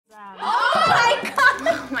Oh my God!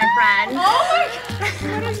 My friend. Oh my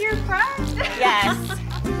God! What is your friend? Yes.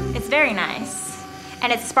 It's very nice.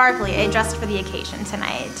 And it's sparkly. I dressed for the occasion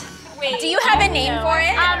tonight. Wait, do you have a name for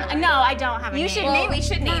it? No, I don't have a name. You should name. We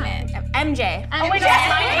should name it. MJ. Oh my God!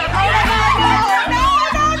 No!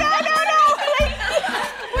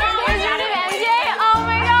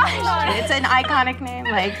 It's an iconic name.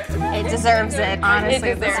 Like, it deserves it, honestly,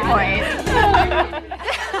 at this point.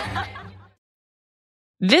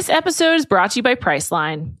 This episode is brought to you by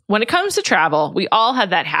Priceline. When it comes to travel, we all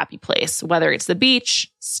have that happy place, whether it's the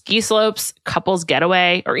beach, ski slopes, couples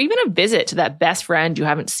getaway, or even a visit to that best friend you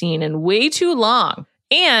haven't seen in way too long.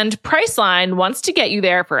 And Priceline wants to get you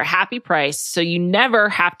there for a happy price so you never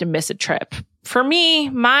have to miss a trip. For me,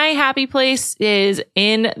 my happy place is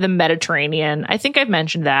in the Mediterranean. I think I've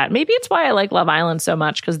mentioned that. Maybe it's why I like Love Island so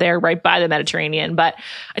much, because they're right by the Mediterranean. But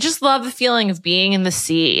I just love the feeling of being in the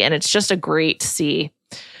sea, and it's just a great sea.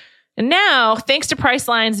 And now, thanks to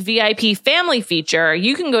Priceline's VIP family feature,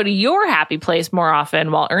 you can go to your happy place more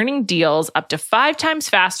often while earning deals up to 5 times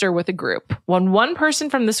faster with a group. When one person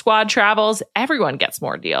from the squad travels, everyone gets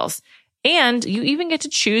more deals. And you even get to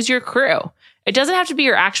choose your crew. It doesn't have to be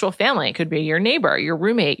your actual family. It could be your neighbor, your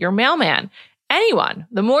roommate, your mailman, anyone.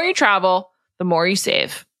 The more you travel, the more you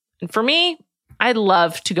save. And for me, I'd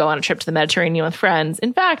love to go on a trip to the Mediterranean with friends.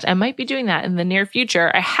 In fact, I might be doing that in the near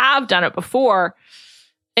future. I have done it before,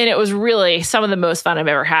 and it was really some of the most fun I've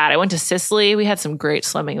ever had. I went to Sicily. We had some great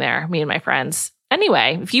swimming there, me and my friends.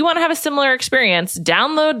 Anyway, if you want to have a similar experience,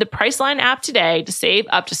 download the Priceline app today to save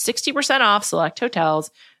up to 60% off select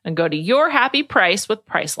hotels and go to your happy price with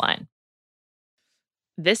Priceline.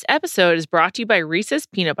 This episode is brought to you by Reese's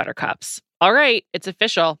Peanut Butter Cups. All right, it's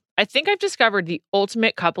official. I think I've discovered the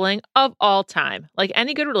ultimate coupling of all time. Like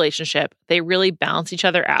any good relationship, they really balance each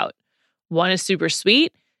other out. One is super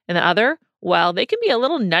sweet, and the other, well, they can be a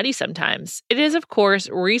little nutty sometimes. It is, of course,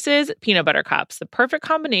 Reese's Peanut Butter Cups, the perfect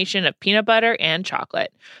combination of peanut butter and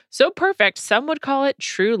chocolate. So perfect, some would call it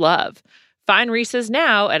true love. Find Reese's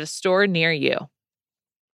now at a store near you.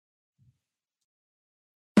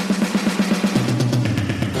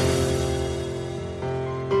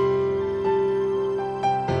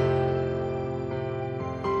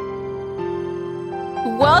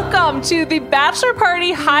 Welcome to the Bachelor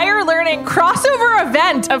Party Higher Learning crossover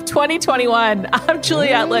event of 2021. I'm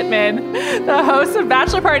Juliette Littman, the host of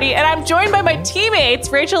Bachelor Party, and I'm joined by my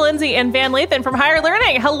teammates, Rachel Lindsay and Van Lathan from Higher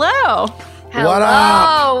Learning. Hello. What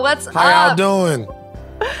up? What's up? How y'all doing?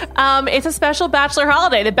 It's a special Bachelor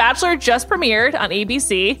holiday. The Bachelor just premiered on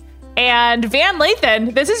ABC. And Van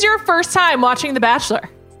Lathan, this is your first time watching The Bachelor.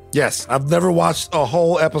 Yes, I've never watched a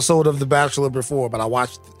whole episode of The Bachelor before, but I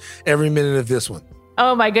watched every minute of this one.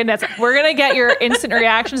 Oh my goodness. We're going to get your instant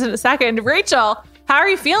reactions in a second. Rachel, how are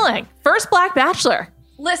you feeling? First Black Bachelor.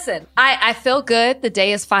 Listen, I feel good. The day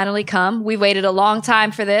has finally come. We waited a long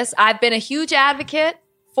time for this. I've been a huge advocate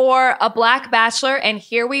for a Black Bachelor, and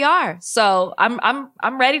here we are. So I'm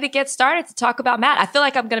ready to get started to talk about Matt. I feel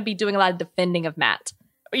like I'm going to be doing a lot of defending of Matt.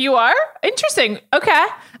 You are? Interesting. Okay.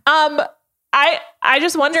 I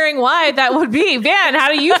just wondering why that would be. Van,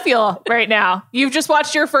 how do you feel right now? You've just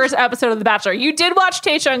watched your first episode of The Bachelor. You did watch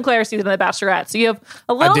Tayshia and Claire's season of The Bachelorette, so you have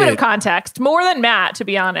a little bit of context, more than Matt, to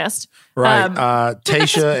be honest. Right.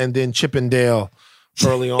 Tayshia and then Chip and Dale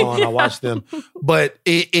early on. I watched them. But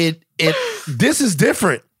this is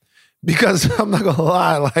different because I'm not going to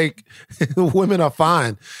lie, like, women are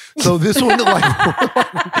fine. So this one, like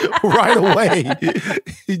right away,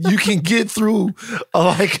 you can get through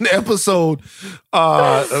like an episode.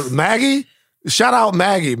 Maggie, shout out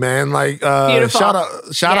Maggie, man. Like, shout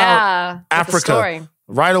out Africa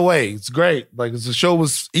right away. It's great. Like, the show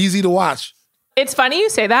was easy to watch. It's funny you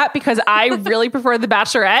say that because I really prefer The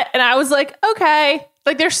Bachelorette, and I was like, okay.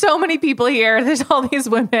 Like, there's so many people here. There's all these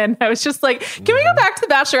women. I was just like, can we go back to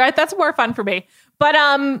The Bachelorette? That's more fun for me. But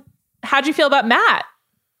how'd you feel about Matt,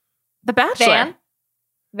 The Bachelor?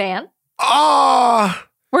 Van?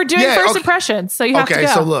 We're doing first impressions, so you have to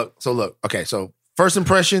go. So look. Okay, so first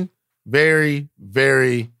impression, very,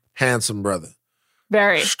 very handsome brother.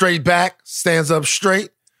 Very. Straight back, stands up straight,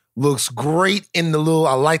 looks great in the little,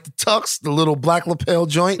 I like the tux, the little black lapel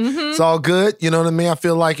joint. Mm-hmm. It's all good. You know what I mean? I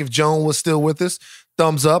feel like if Joan was still with us,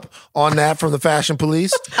 thumbs up on that from the fashion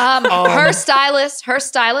police. Her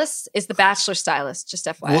stylist is the Bachelor stylist, just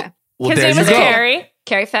FYI. His name is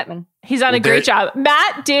Carrie Fettman. He's done a great job.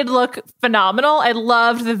 Matt did look phenomenal. I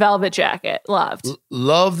loved the velvet jacket. Loved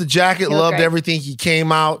the jacket. Loved everything. He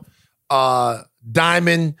came out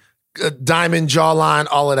diamond jawline,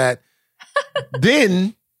 all of that.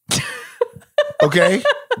 Then, all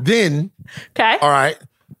right,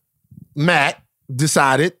 Matt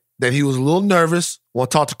decided that he was a little nervous. Want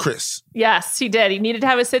to talk to Chris. Yes, he did. He needed to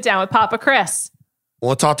have a sit down with Papa Chris.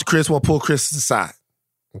 Want to talk to Chris. Want to pull Chris to the side.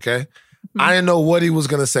 Okay. I didn't know what he was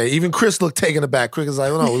going to say. Even Chris looked taken aback. Chris was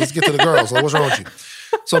like, oh, no, let's get to the girls. Like, what's wrong with you?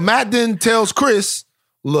 So Matt then tells Chris,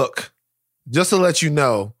 look, just to let you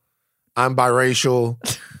know, I'm biracial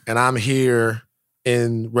and I'm here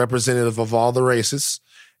in representative of all the races.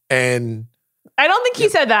 And I don't think he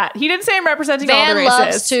said that. He didn't say I'm representing all the Van races.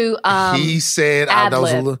 loves to he said, that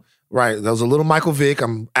was a little, right. That was a little Michael Vick.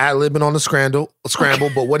 I'm ad-libbing on the scramble.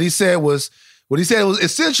 But what he said was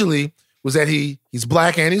essentially was that he's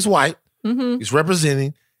black and he's white. Mm-hmm. He's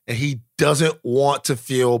representing, and he doesn't want to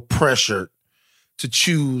feel pressured to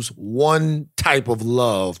choose one type of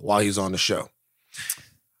love while he's on the show.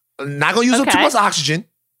 I'm not going to use up too much oxygen,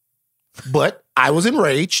 but I was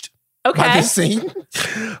enraged by this scene.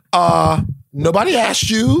 Nobody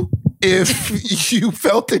asked you if you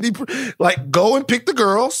felt any, like, go and pick the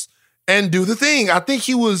girls and do the thing. I think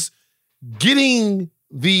he was getting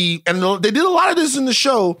and they did a lot of this in the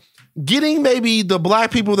show, getting maybe the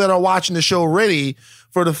black people that are watching the show ready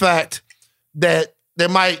for the fact that there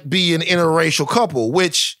might be an interracial couple,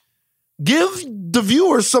 which give the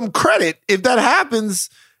viewers some credit. If that happens,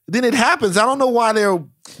 then it happens. I don't know why they're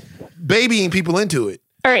babying people into it.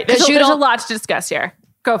 All right, there's a lot to discuss here.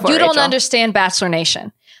 Go for it, You don't Rachel. understand Bachelor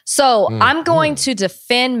Nation. So I'm going to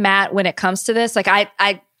defend Matt when it comes to this. Like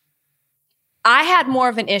I had more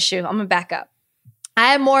of an issue. I'm going to back up.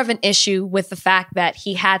 I had more of an issue with the fact that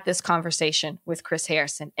he had this conversation with Chris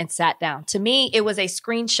Harrison and sat down. To me, it was a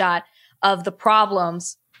screenshot of the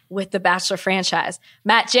problems with the Bachelor franchise.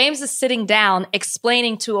 Matt James is sitting down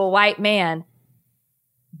explaining to a white man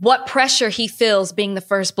what pressure he feels being the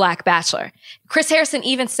first black Bachelor. Chris Harrison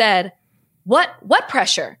even said, what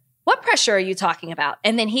pressure? What pressure are you talking about?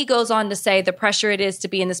 And then he goes on to say the pressure it is to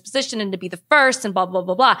be in this position and to be the first and blah, blah,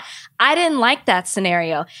 blah, blah. I didn't like that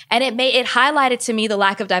scenario. And it highlighted to me the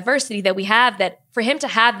lack of diversity that we have, that for him to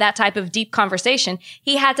have that type of deep conversation,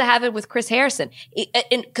 he had to have it with Chris Harrison.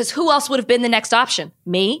 Because who else would have been the next option?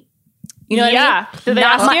 Me? You know what I mean? Did they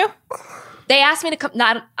ask you? They asked me to come.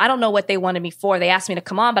 I don't know what they wanted me for. They asked me to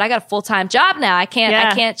come on, but I got a full-time job now. I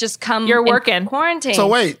can't just come. You're working. Quarantine. So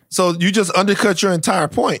wait, so you just undercut your entire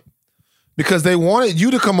point because they wanted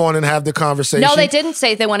you to come on and have the conversation. No, they didn't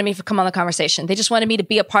say they wanted me to come on the conversation. They just wanted me to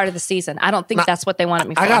be a part of the season. I don't think that's what they wanted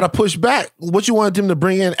me for. I got to push back. What you wanted them to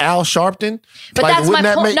bring in Al Sharpton? But that's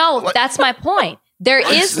my point. That's my point. There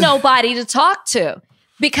is nobody to talk to.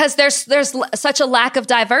 Because there's such a lack of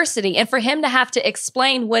diversity. And for him to have to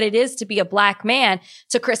explain what it is to be a black man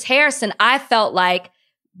to Chris Harrison, I felt like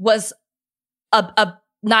was a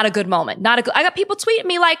not a good moment. I got people tweeting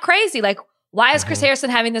me like crazy. Like, why is Chris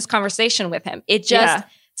Harrison having this conversation with him? It just,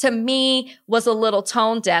 to me, was a little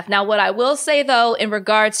tone deaf. Now, what I will say, though, in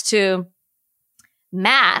regards to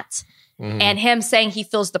Matt and him saying he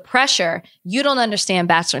feels the pressure, you don't understand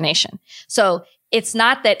Bachelor Nation. So it's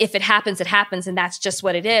not that if it happens, and that's just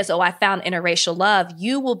what it is. Oh, I found interracial love.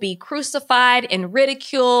 You will be crucified and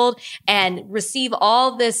ridiculed and receive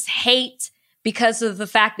all this hate because of the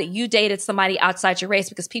fact that you dated somebody outside your race,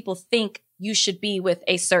 because people think you should be with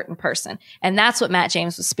a certain person. And that's what Matt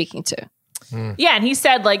James was speaking to. Yeah, and he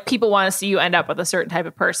said, like, people want to see you end up with a certain type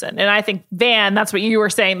of person. And I think, Van, that's what you were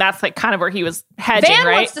saying. That's, like, kind of where he was hedging, Van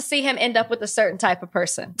right? wants to see him end up with a certain type of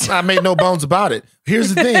person. I made no bones about it.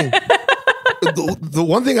 Here's the thing. The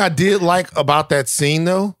one thing I did like about that scene,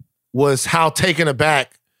 though, was how taken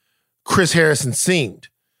aback Chris Harrison seemed.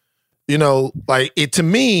 You know, like, it to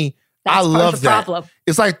me, I love that. Problem.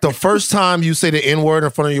 It's like the first time you say the N-word in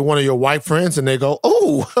front of one of your white friends and they go,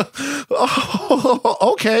 oh,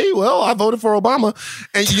 okay, well, I voted for Obama.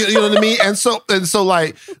 And you know what I mean? And so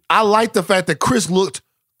like, I like the fact that Chris looked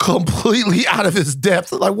completely out of his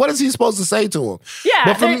depth. Like, what is he supposed to say to him? Yeah,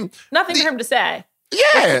 nothing for him to say.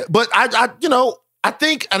 Yeah, but I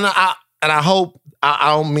think, and I hope,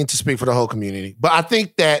 I don't mean to speak for the whole community, but I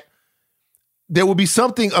think that there would be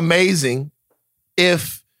something amazing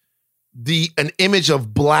if an image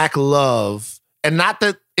of black love, and not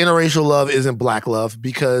that interracial love isn't black love,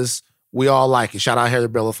 because we all like it. Shout out Harry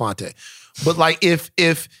Belafonte. But like if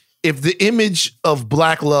the image of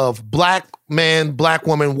black love, black man, black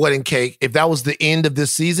woman, wedding cake, if that was the end of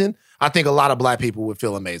this season, I think a lot of black people would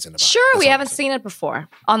feel amazing about it. Sure, we haven't seen it before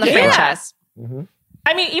on the franchise. Mm-hmm.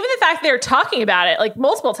 I mean, even the fact they're talking about it like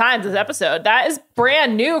multiple times this episode, that is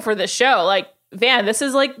brand new for this show. Like, Van, this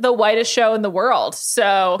is like the whitest show in the world.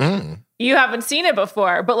 So you haven't seen it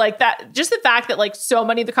before. But like that, just the fact that like so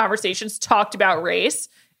many of the conversations talked about race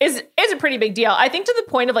is a pretty big deal. I think to the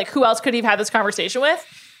point of like, who else could he have had this conversation with?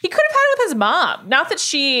 He could have had it with his mom. Not that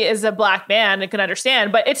she is a black man and can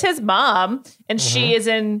understand, but it's his mom, and she is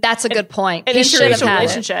in. That's a good point. An He should have interracial had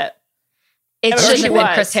relationship. it. It Or shouldn't she have been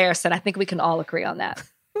was. Chris Harrison. I think we can all agree on that.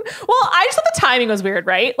 Well, I just thought the timing was weird,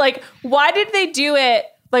 right? Like, why did they do it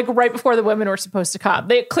like right before the women were supposed to come?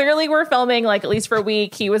 They clearly were filming like at least for a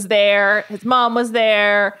week. He was there. His mom was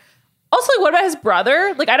there. Also, like, what about his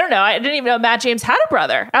brother? Like, I don't know. I didn't even know Matt James had a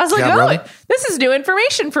brother. I was like, Yeah, oh, brother. this is new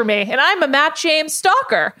information for me. And I'm a Matt James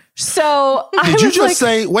stalker. So I Did you was just like,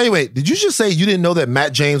 say, wait, did you just say you didn't know that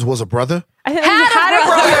Matt James was a brother? I think he had a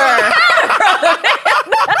brother.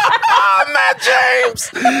 Matt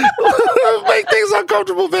James! Make things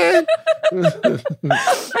uncomfortable, man.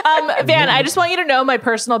 Van, I just want you to know my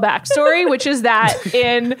personal backstory, which is that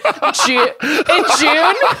in June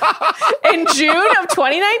of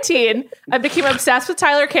 2019, I became obsessed with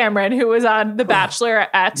Tyler Cameron, who was on The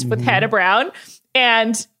Bachelorette with Hannah Brown.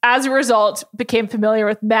 And as a result, became familiar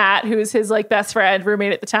with Matt, who is his like best friend,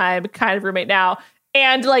 roommate at the time, kind of roommate now.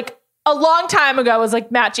 And like a long time ago was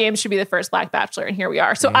like Matt James should be the first Black Bachelor. And here we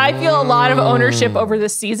are. So I feel a lot of ownership over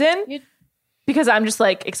this season because I'm just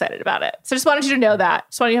like excited about it. So just wanted you to know that.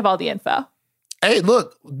 Just wanted you to have all the info. Hey,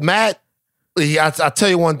 look, Matt, I'll tell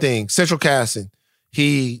you one thing. Central Casting,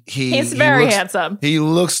 He's very looks, handsome. He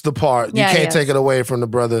looks the part. Yeah, you he can't is. take it away from the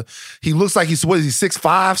brother. He looks like he's, what is he,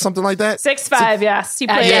 6'5", something like that? 6'5", yes. He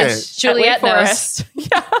played yeah. at Juliet Wake knows. Forest.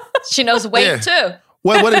 Yeah. She knows weight Yeah. too.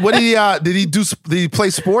 What did he play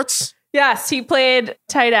sports? Yes, he played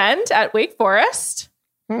tight end at Wake Forest,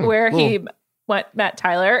 where he met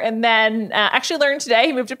Tyler, and then actually learned today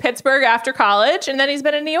he moved to Pittsburgh after college, and then he's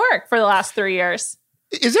been in New York for the last 3 years.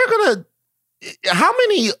 Is there how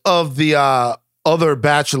many of the other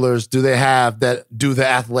bachelors do they have that do the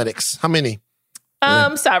athletics? How many?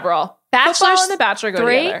 Several. Bachelors, Football and the Bachelor go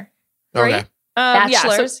 3? together. Three? Okay.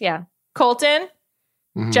 Bachelors, So yeah. Colton,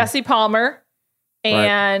 Mhm. Jesse Palmer,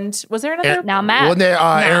 and was there another? Now Matt. Wasn't there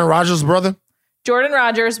Aaron Rodgers' brother? Jordan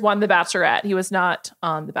Rogers won The Bachelorette. He was not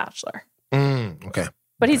on The Bachelor. Okay.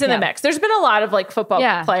 But he's in Yeah. the mix. There's been a lot of like football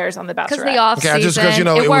Yeah. players on The Because Bachelorette. the off Okay, season, just because it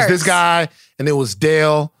was this works. guy and it was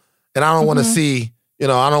Dale, and I don't want to see, I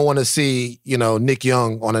don't want to see, Nick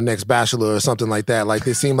Young on the next Bachelor or something like that. Like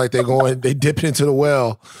they seem like they dip into the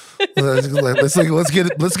well.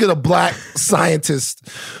 Let's get a black scientist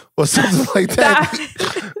or something like that.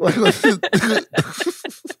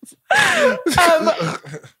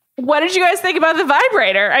 What did you guys think about the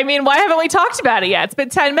vibrator? I mean, why haven't we talked about it yet? It's been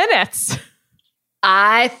 10 minutes.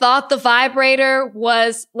 I thought the vibrator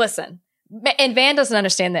was, listen, and Van doesn't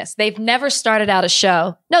understand this. They've never started out a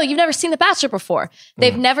show. No, you've never seen The Bachelor before.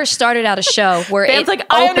 They've never started out a show where Van's like,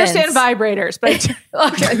 I understand vibrators, but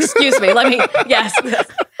Okay, excuse me. Let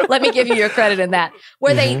me give you your credit in that.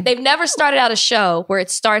 Where they've never started out a show where it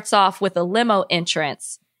starts off with a limo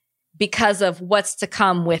entrance because of what's to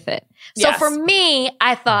come with it. So Yes. for me,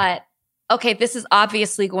 I thought, okay, this is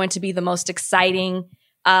obviously going to be the most exciting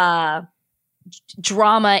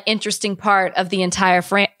drama, interesting part of the entire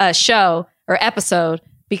show or episode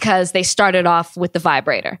because they started off with the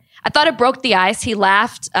vibrator. I thought it broke the ice. He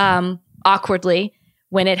laughed awkwardly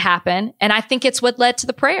when it happened. And I think it's what led to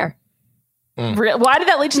the prayer. why did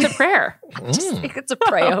that lead to the prayer? I just think it's a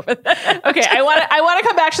pray over there. Okay, I want to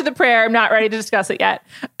come back to the prayer. I'm not ready to discuss it yet.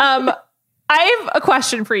 I have a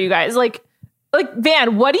question for you guys. Like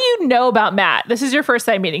Van, what do you know about Matt? This is your first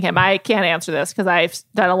time meeting him. I can't answer this because I've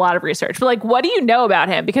done a lot of research. But like, what do you know about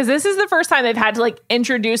him? Because this is the first time they've had to like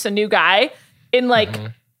introduce a new guy in like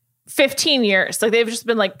 15 years. Like they've just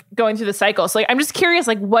been like going through the cycle. So like, I'm just curious,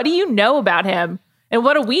 like, what do you know about him? And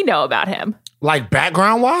what do we know about him? Like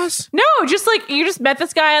background wise? No, just like you just met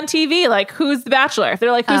this guy on TV. Like, who's the Bachelor? If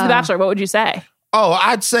they're like, who's the Bachelor? What would you say? Oh,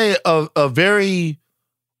 I'd say a very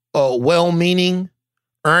well-meaning,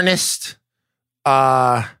 earnest,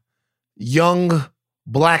 young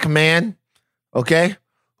black man, okay,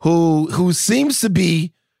 who seems to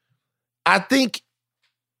be, I think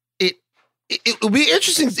it would be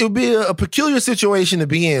interesting. It would be a peculiar situation to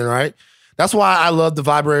be in, right? That's why I love the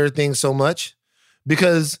vibrator thing so much,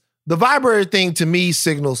 because the vibrator thing to me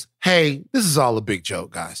signals, hey, this is all a big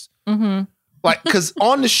joke, guys. Like, because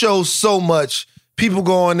on the show so much, people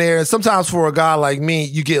go in there, and sometimes for a guy like me,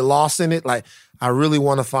 you get lost in it. Like, I really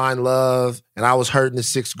want to find love, and I was hurt in the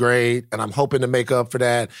 6th grade, and I'm hoping to make up for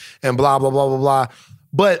that, and blah, blah, blah, blah, blah.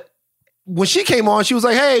 But when she came on, she was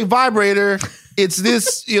like, hey, vibrator, it's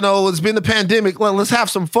this, it's been the pandemic. Well, let's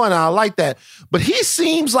have some fun. I like that. But he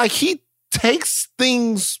seems like he takes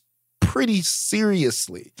things pretty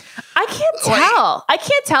seriously. I can't tell. I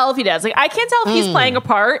can't tell if he does. Like, I can't tell if he's playing a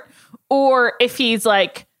part or if he's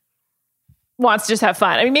like wants to just have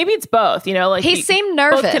fun. I mean, maybe it's both, you know, like he seemed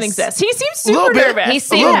nervous. Both can exist. He seems super nervous. He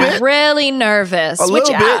seemed really nervous, which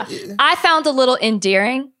I found a little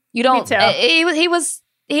endearing. You don't,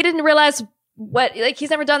 he didn't realize what, like,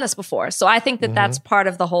 he's never done this before. So I think that that's part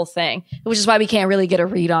of the whole thing, which is why we can't really get a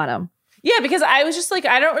read on him. Yeah, because I was just like,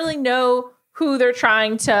 I don't really know who they're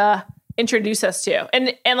trying to introduce us to.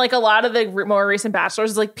 And like a lot of the more recent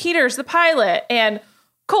Bachelors is like, Peter's the pilot and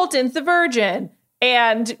Colton's the virgin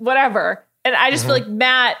and whatever. And I just feel like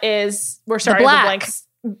Matt is, we're starting the blanks.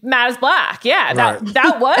 Matt is black. Yeah,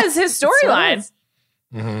 that was his storyline.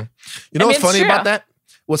 You know what's funny about that?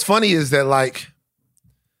 What's funny is that, like,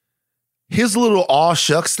 his little all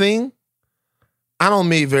shucks thing, I don't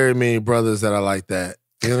meet very many brothers that are like that.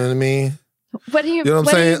 You know what I mean? What do you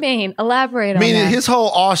mean? Elaborate on that. His whole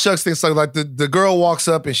all shucks thing, so like the girl walks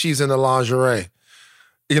up and she's in the lingerie.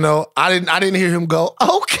 You know, I didn't hear him go,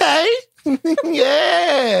 okay.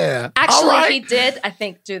 Yeah. Actually, he did, I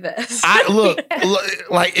think, do this. Look,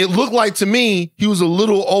 like it looked like to me, he was a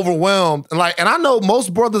little overwhelmed. And I know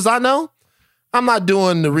most brothers I know, I'm not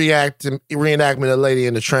doing the reenactment of Lady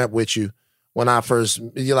and the Tramp with you. When I first,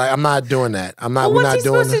 you're like, I'm not doing that. I'm not. Well, what's he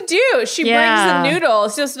supposed to do? She brings the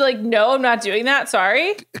noodles. Just be like, no, I'm not doing that.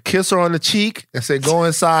 Sorry. Kiss her on the cheek and say, go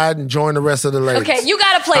inside and join the rest of the ladies. Okay, you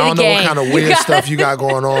got to play the game. I don't know what kind of weird stuff you got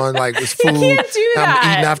going on. Like, it's food. You can't do that.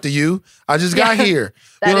 I'm eating after you. I just got here.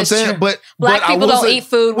 You know what I'm saying? True. But black people don't eat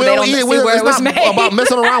food when they don't see where it was made. About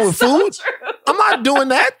messing around with food. I'm not doing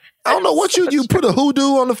that. I don't know what you put a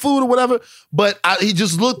hoodoo on the food or whatever. But he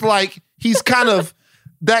just looked like he's kind of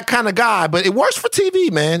that kind of guy, but it works for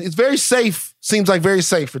TV, man. It's very safe. Seems like very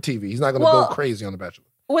safe for TV. He's not going to go crazy on The Bachelor.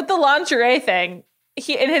 With the lingerie thing,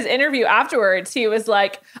 in his interview afterwards, he was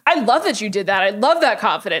like, I love that you did that. I love that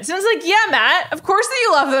confidence. And I was like, yeah, Matt, of course that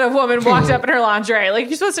you love that a woman walked up in her lingerie. Like,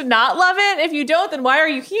 you're supposed to not love it. If you don't, then why are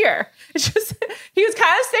you here? It's just, he was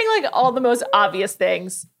kind of saying like all the most obvious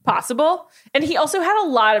things possible. And he also had a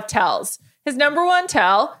lot of tells. His number one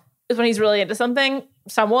tell is when he's really into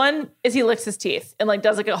someone is he licks his teeth and like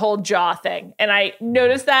does like a whole jaw thing. And I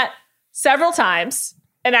noticed that several times.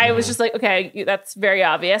 And I was just like, okay, that's very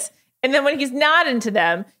obvious. And then when he's not into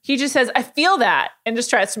them, he just says, I feel that, and just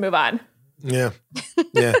tries to move on. Yeah.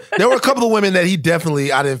 Yeah. There were a couple of women that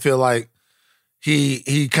I didn't feel like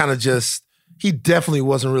he kind of just, he definitely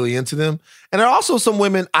wasn't really into them. And there are also some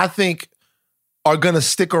women I think are going to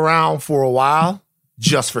stick around for a while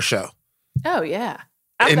just for show. Oh, yeah.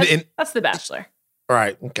 That's The Bachelor.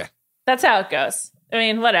 Right. Okay. That's how it goes. I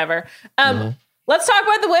mean, whatever. Let's talk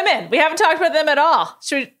about the women. We haven't talked about them at all.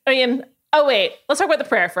 Let's talk about the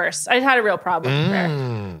prayer first. I had a real problem with the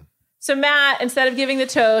prayer. So Matt, instead of giving the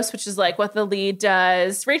toast, which is like what the lead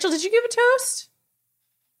does, Rachel, did you give a toast?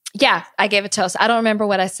 Yeah, I gave a toast. I don't remember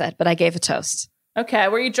what I said, but I gave a toast. Okay.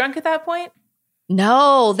 Were you drunk at that point?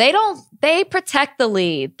 No, they don't. They protect the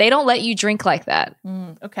lead. They don't let you drink like that.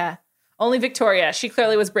 Okay. Only Victoria. She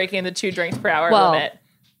clearly was breaking the 2 drinks per hour limit.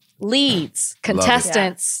 Leads,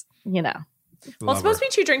 contestants, you know. Well, it's supposed to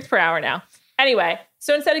be 2 drinks per hour now. Anyway,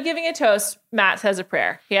 so instead of giving a toast, Matt says a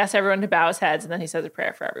prayer. He asks everyone to bow his heads, and then he says a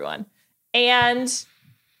prayer for everyone. And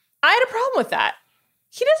I had a problem with that.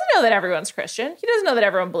 He doesn't know that everyone's Christian. He doesn't know that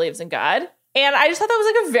everyone believes in God. And I just thought that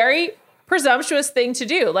was like a very presumptuous thing to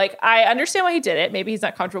do. Like, I understand why he did it. Maybe he's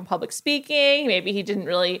not comfortable public speaking. Maybe he didn't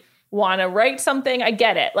really want to write something. I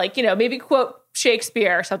get it. Like, you know, maybe quote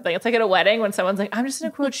Shakespeare or something. It's like at a wedding when someone's like, I'm just going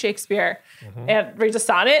to quote Shakespeare and read a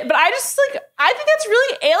sonnet. But I think that's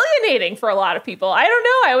really alienating for a lot of people. I don't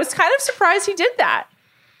know. I was kind of surprised he did that.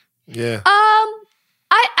 Yeah.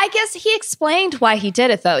 I guess he explained why he did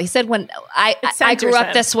it though. He said, when I grew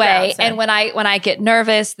up this way, and when I get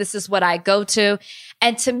nervous, this is what I go to.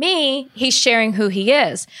 And to me, he's sharing who he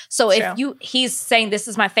is. So he's saying, this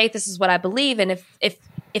is my faith, this is what I believe. And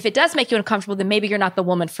if it does make you uncomfortable, then maybe you're not the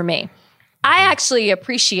woman for me. I actually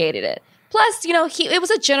appreciated it. Plus, you know, it was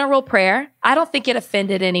a general prayer. I don't think it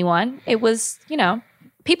offended anyone. It was, you know,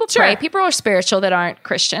 people pray. People are spiritual that aren't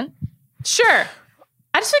Christian. Sure.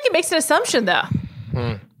 I just think it makes an assumption, though.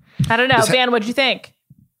 I don't know. Van, what'd you think?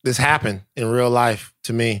 This happened in real life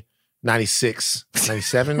to me. 96,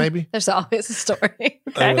 97 maybe? There's always a story.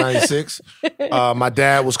 Okay. 96. My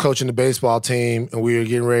dad was coaching the baseball team, and we were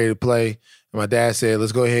getting ready to play. And my dad said,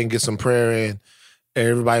 let's go ahead and get some prayer in. And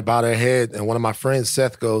everybody bowed their head. And one of my friends,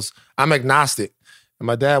 Seth, goes, I'm agnostic. And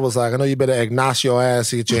my dad was like, I know you better agnost your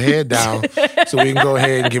ass and get your head down so we can go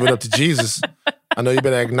ahead and give it up to Jesus. I know you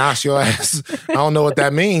better agnost your ass. I don't know what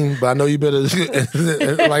that means, but I know you better.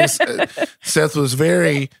 Like, Seth was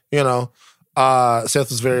very, Seth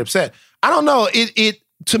was very upset. I don't know. It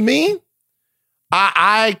to me,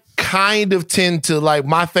 I kind of tend to like,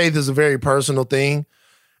 my faith is a very personal thing.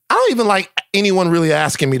 I don't even like anyone really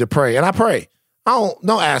asking me to pray, and I pray. Don't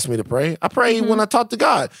ask me to pray. I pray when I talk to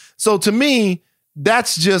God. So to me,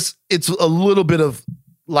 that's just, it's a little bit of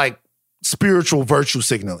like spiritual virtue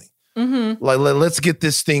signaling. Like, let's get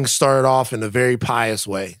this thing started off in a very pious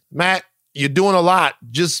way. Matt, you're doing a lot.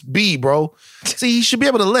 Just be, bro. See, he should be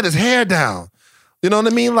able to let his hair down. You know what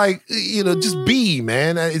I mean? Like, just be,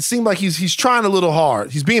 man. It seemed like he's trying a little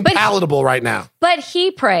hard. He's being palatable right now. But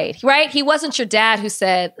he prayed, right? He wasn't your dad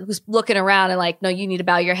who's looking around and like, no, you need to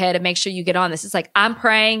bow your head and make sure you get on this. It's like, I'm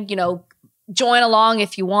praying, join along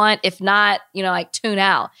if you want. If not, like tune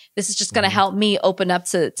out. This is just going to help me open up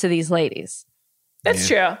to these ladies. That's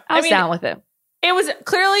true. I was down with it. It was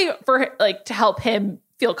clearly for like to help him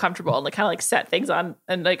feel comfortable and like kind of like set things on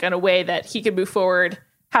and like in a way that he could move forward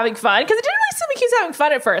having fun. Because it didn't really seem like he was having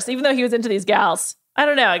fun at first, even though he was into these gals. I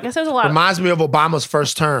don't know. I guess there was a lot. Reminds me of Obama's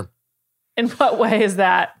first term. In what way is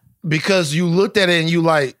that? Because you looked at it and you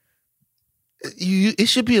like, it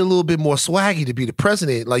should be a little bit more swaggy to be the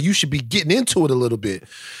president. Like, you should be getting into it a little bit.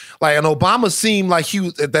 Like, and Obama seemed like he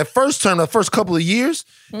was, at that first term, the first couple of years,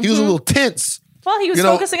 he was a little tense. Well, he was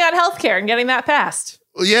focusing on healthcare and getting that passed.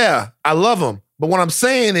 Yeah, I love him. But what I'm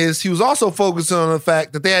saying is he was also focusing on the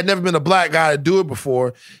fact that there had never been a black guy to do it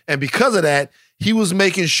before. And because of that, he was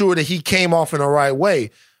making sure that he came off in the right way.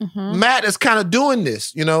 Matt is kind of doing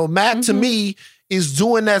this. Matt to me is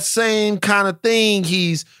doing that same kind of thing.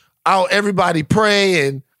 He's out, everybody pray,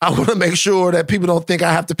 and I want to make sure that people don't think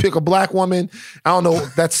I have to pick a black woman. I don't know.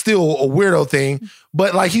 That's still a weirdo thing.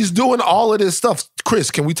 But like, he's doing all of this stuff.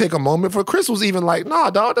 Chris, can we take a moment for Chris was even like,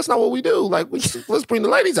 nah, dog, that's not what we do. Like, let's bring the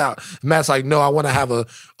ladies out. Matt's like, no, I want to have a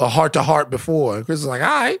heart-to-heart before. And Chris is like, all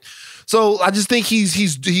right. So I just think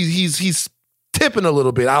he's tipping a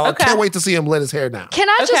little bit. I can't wait to see him let his hair down. Can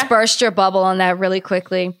I just burst your bubble on that really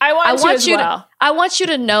quickly? I want you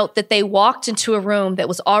to note that they walked into a room that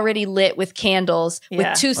was already lit with candles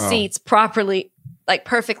with two seats properly, like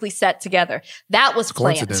perfectly set together. That was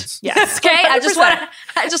planned. Coincidence. Yes. Okay. I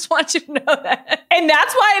just want you to know that. And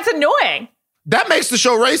that's why it's annoying. That makes the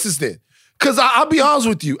show racist then. Because I'll be honest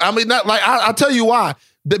with you. I mean, I'll tell you why.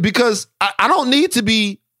 Because I don't need to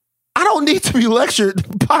be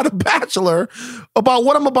lectured by The Bachelor about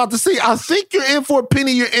what I'm about to see. I think you're in for a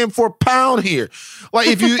penny, you're in for a pound here. Like,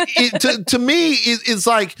 if you, to me, it's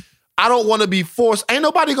like, I don't want to be forced. Ain't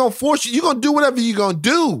nobody gonna force you. You're gonna do whatever you're gonna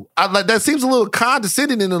do. That seems a little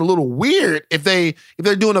condescending and a little weird if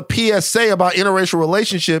they're doing a PSA about interracial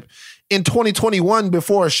relationship in 2021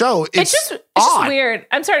 before a show. It's just weird.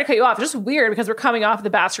 I'm sorry to cut you off. It's just weird because we're coming off The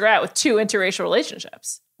Bachelorette with two interracial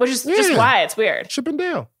relationships, which is just why it's weird. Chip and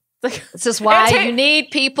Dale. This is why you need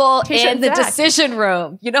people in the decision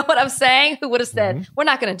room. You know what I'm saying? Who would have said, we're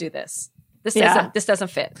not going to do this. This doesn't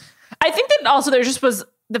fit. I think that also there just was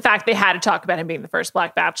the fact they had to talk about him being the first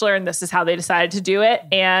Black Bachelor, and this is how they decided to do it.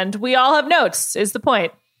 And we all have notes, is the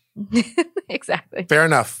point. Exactly. Fair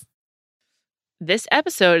enough. This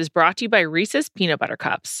episode is brought to you by Reese's Peanut Butter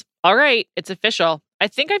Cups. All right, it's official. I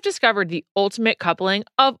think I've discovered the ultimate coupling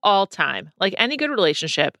of all time. Like any good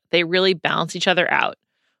relationship, they really balance each other out.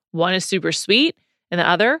 One is super sweet, and the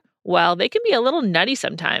other, well, they can be a little nutty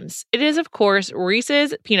sometimes. It is, of course,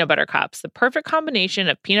 Reese's Peanut Butter Cups, the perfect combination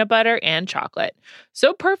of peanut butter and chocolate.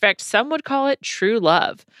 So perfect, some would call it true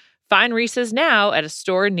love. Find Reese's now at a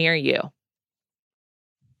store near you.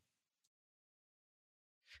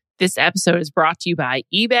 This episode is brought to you by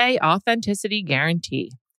eBay Authenticity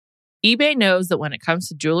Guarantee. eBay knows that when it comes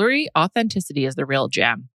to jewelry, authenticity is the real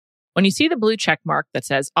gem. When you see the blue check mark that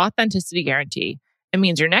says Authenticity Guarantee, it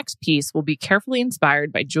means your next piece will be carefully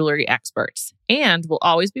inspired by jewelry experts and will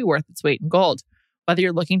always be worth its weight in gold. Whether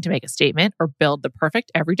you're looking to make a statement or build the perfect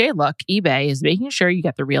everyday look, eBay is making sure you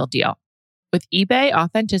get the real deal. With eBay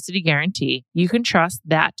Authenticity Guarantee, you can trust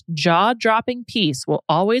that jaw-dropping piece will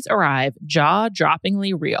always arrive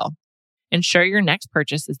jaw-droppingly real. Ensure your next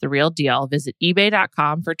purchase is the real deal. Visit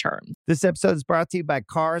ebay.com for terms. This episode is brought to you by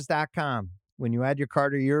Cars.com. When you add your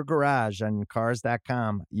car to your garage on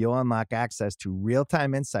Cars.com, you'll unlock access to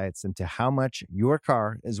real-time insights into how much your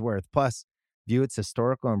car is worth. Plus, view its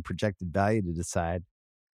historical and projected value to decide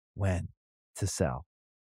when to sell.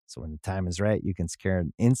 So when the time is right, you can secure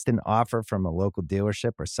an instant offer from a local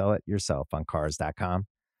dealership or sell it yourself on Cars.com.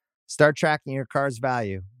 Start tracking your car's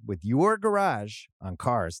value with your garage on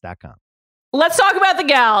Cars.com. Let's talk about the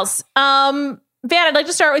gals. Van, I'd like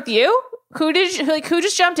to start with you. Who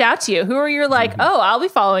just jumped out to you? Who are you like, oh, I'll be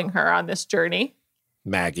following her on this journey?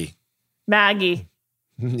 Maggie. Maggie.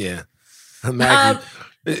 Yeah. Maggie.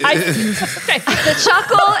 The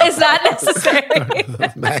chuckle is not necessary.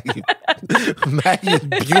 Maggie is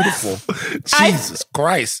beautiful. Jesus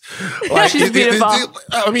Christ. Like, She's beautiful.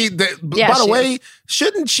 I mean, by the way,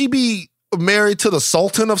 shouldn't she be married to the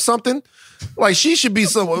Sultan of something? Like, she should be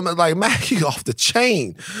someone like Maggie off the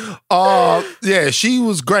chain. Yeah, she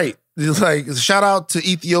was great. Like, shout out to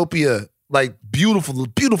Ethiopia. Like, beautiful,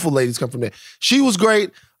 beautiful ladies come from there. She was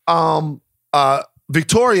great.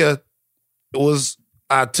 Victoria was,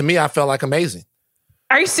 to me, I felt like amazing.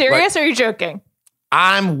 Are you serious or are you joking?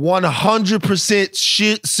 I'm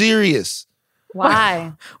 100% serious.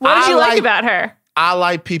 Why? What did you like about her? I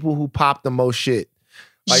like people who pop the most shit.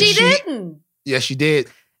 Like, she didn't. Yeah, she did.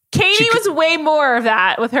 Katie was way more of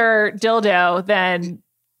that with her dildo than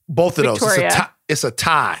both of Victoria. those. It's a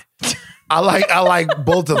tie. I like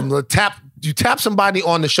both of them. You tap somebody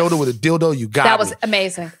on the shoulder with a dildo, you got That was me.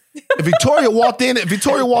 amazing. If Victoria walked in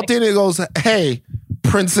and goes, "Hey,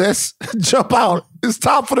 princess, jump out. It's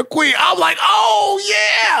time for the queen." I'm like, "Oh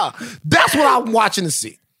yeah." That's what I'm watching to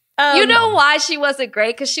see. You know why she wasn't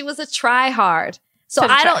great? Because she was a try-hard. So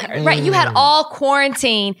I don't, right? You had all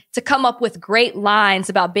quarantine to come up with great lines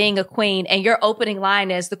about being a queen, and your opening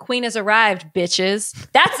line is, "The queen has arrived, bitches."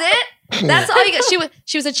 That's it. That's all you got.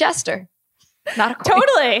 She was a jester, not a queen.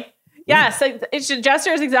 Totally. Yes,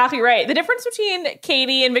 Jester is exactly right. The difference between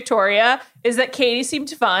Katie and Victoria is that Katie seemed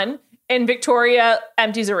fun and Victoria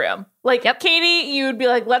empties a room. Like, Katie, you would be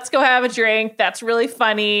like, "Let's go have a drink. That's really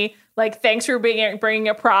funny. Like, thanks for bringing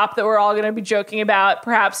a prop that we're all going to be joking about,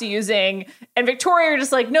 perhaps using." And Victoria, you're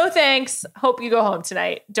just like, "No, thanks. Hope you go home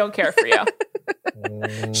tonight. Don't care for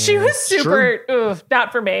you." She was super,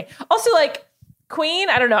 not for me. Also, like, Queen,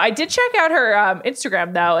 I don't know. I did check out her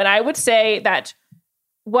Instagram, though, and I would say that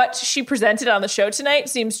what she presented on the show tonight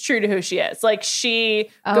seems true to who she is. Like,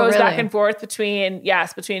 she goes back and forth between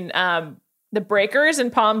the Breakers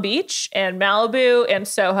in Palm Beach and Malibu and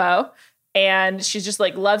Soho. And she's just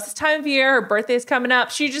like, loves this time of year. Her birthday's coming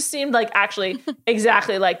up. She just seemed like actually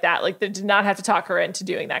exactly like that. Like, they did not have to talk her into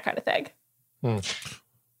doing that kind of thing.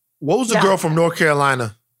 What was the girl from North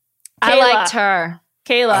Carolina? I liked her.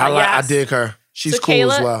 Kayla, I dig her. She's cool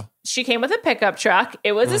Kayla, as well. She came with a pickup truck.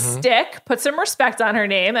 It was a stick. Put some respect on her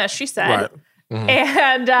name, as she said. Right.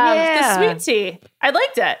 And the sweet tea. I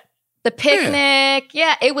liked it. The picnic.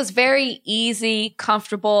 Yeah, it was very easy,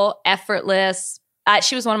 comfortable, effortless.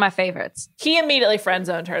 She was one of my favorites. He immediately friend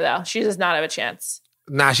zoned her, though. She does not have a chance.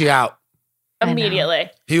 Nah, she out. Immediately.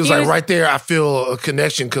 He was like, right there, I feel a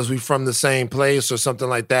connection because we from the same place or something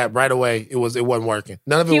like that. Right away, it wasn't working.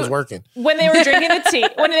 None of it was working. When they were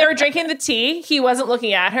drinking the tea, he wasn't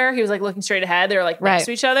looking at her. He was like looking straight ahead. They were like next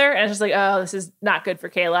to each other. And it's just like, oh, this is not good for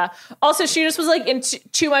Kayla. Also, she just was like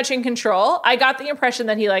too much in control. I got the impression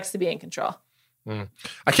that he likes to be in control.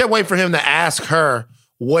 I can't wait for him to ask her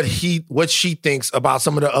what she thinks about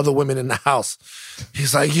some of the other women in the house.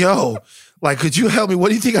 He's like, yo, like, could you help me? What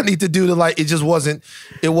do you think I need to do to, like, it wasn't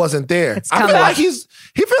there. I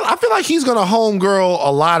feel like he's gonna homegirl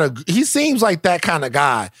a lot of, he seems like that kind of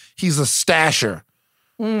guy. He's a stasher.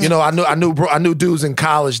 You know, I knew dudes in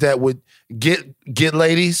college that would get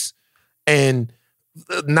ladies and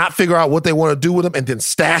not figure out what they want to do with them and then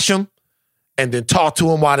stash them. And then talk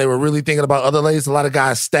to him while they were really thinking about other ladies. A lot of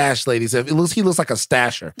guys stash ladies. He looks like a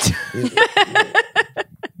stasher.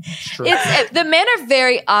 The men are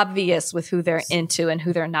very obvious with who they're into and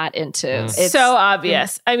who they're not into. It's so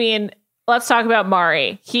obvious. I mean, let's talk about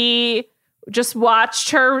Mari. He just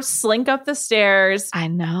watched her slink up the stairs. I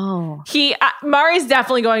know. Mari's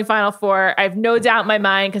definitely going Final Four. I have no doubt in my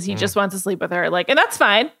mind because he just wants to sleep with her. Like, and that's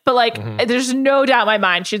fine. But like, there's no doubt in my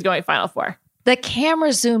mind she's going Final Four. The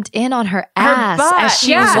camera zoomed in on her ass as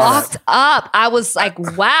she yes. walked up. I was like,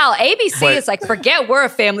 wow, ABC is like, forget we're a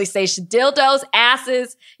family station. Dildos,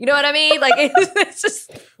 asses. You know what I mean? Like, it's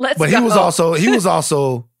just, let's go. But he was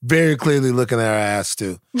also very clearly looking at her ass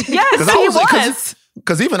too. Yes, he was.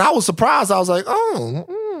 Because even I was surprised. I was like,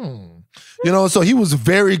 you know, so he was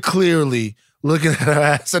very clearly looking at her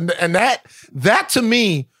ass. And that to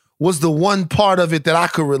me was the one part of it that I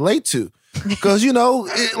could relate to. Because, you know,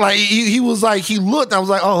 he was like, he looked, I was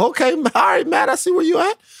like, oh, okay, all right, Matt, I see where you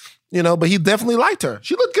at. You know, but he definitely liked her.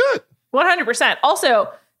 She looked good. 100%. Also,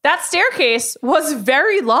 that staircase was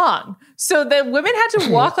very long. So the women had to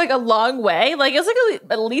walk like a long way. Like, it was like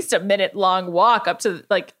at least a minute long walk up to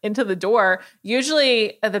like into the door.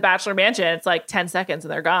 Usually at the Bachelor Mansion, it's like 10 seconds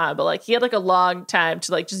and they're gone. But like, he had like a long time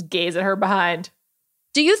to like just gaze at her behind.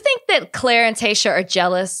 Do you think that Claire and Tayshia are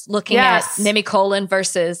jealous looking at Nemi Colin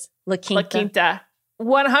versus La Quinta?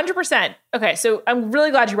 100%. Okay, so I'm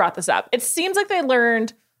really glad you brought this up. It seems like they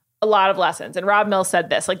learned a lot of lessons. And Rob Mills said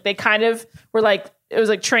this. Like, they kind of were like, it was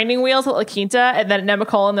like training wheels at La Quinta, and then at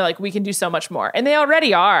Nemacolin, they're like, we can do so much more. And they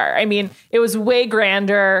already are. I mean, it was way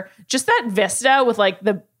grander. Just that vista with like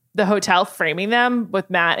the hotel framing them with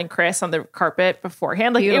Matt and Chris on the carpet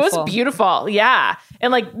beforehand. Like, Beautiful. it was beautiful. Yeah.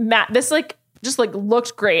 And like Matt, this like just like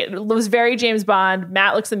looked great. It was very James Bond.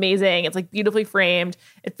 Matt looks amazing. It's like beautifully framed.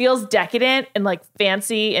 It feels decadent and like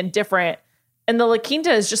fancy and different. And the La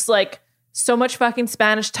Quinta is just like so much fucking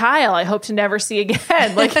Spanish tile I hope to never see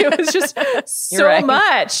again. Like, it was just so right.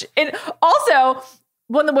 much. And also,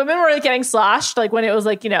 when the women were like getting sloshed, like when it was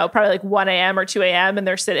like, you know, probably like 1 a.m. or 2 a.m. and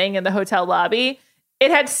they're sitting in the hotel lobby, it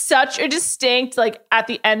had such a distinct, like at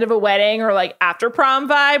the end of a wedding or like after prom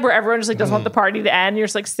vibe where everyone just like doesn't want the party to end. You're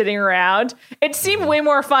just like sitting around. It seemed way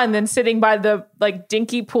more fun than sitting by the like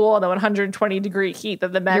dinky pool in the 120-degree heat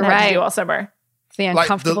that the men You're had right. to do all summer. The Like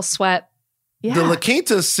uncomfortable sweat. Yeah. The La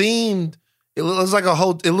Quinta seemed, it was like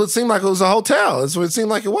it seemed like it was a hotel. That's what it seemed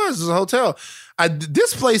like it was. It was a hotel.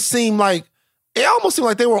 This place seemed like, it almost seemed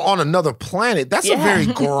like they were on another planet. That's a very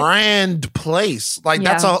grand place. Like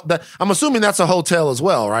I'm assuming that's a hotel as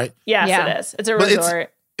well, right? Yes, Yeah. it is. It's a But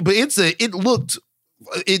resort.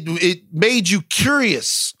 it made you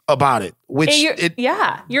curious about it, which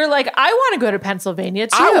You're like, I want to go to Pennsylvania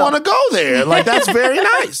too. I want to go there. Like, that's very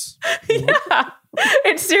nice. Yeah.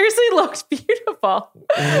 It seriously looked beautiful.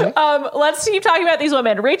 Let's keep talking about these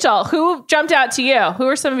women. Rachel, who jumped out to you? Who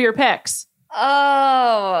are some of your picks?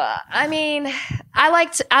 Oh, I mean, I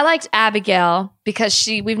liked Abigail because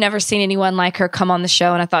we've never seen anyone like her come on the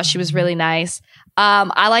show, and I thought she was really nice.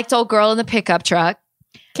 I liked old girl in the pickup truck.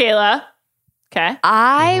 Kayla. Okay.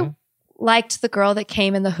 I liked the girl that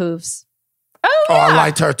came in the hooves. Oh, yeah. I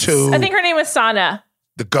liked her too. I think her name was Sana.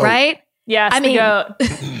 The goat. Right? Yes, I the mean, goat.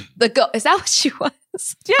 The goat. Is that what she was?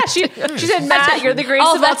 Yeah, she said, Matt, you're the greatest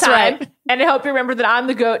Oh, of all that's time. right. And I hope you remember that I'm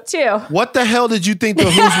the goat too. What the hell did you think the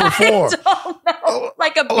hooves were for? Oh no!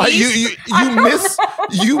 Like a beast.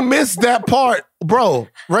 Like you missed that part, bro.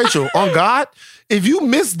 Rachel, on God, if you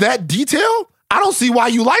missed that detail, I don't see why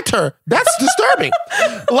you liked her. That's disturbing.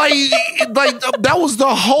 like that was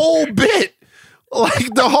the whole bit.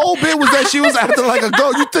 Like, the whole bit was that she was acting like a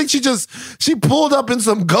goat. You think she pulled up in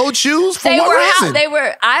some goat shoes for what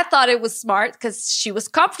reason? I thought it was smart because she was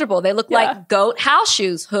comfortable. They looked like goat house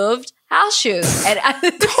shoes, hooved house shoes. And That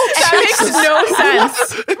makes no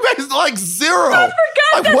sense. It makes like zero. I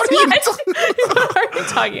forgot. Like, what are you What are you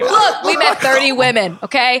talking about? look, we met 30 women,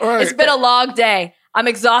 okay? Right. It's been a long day. I'm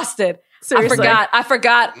exhaused. Seriously. I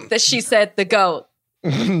forgot that she said the goat.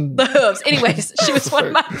 The hooves. Anyways, she was one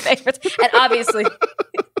of my favorites. And obviously,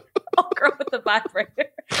 girl with the vibrator.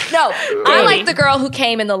 No, I like the girl who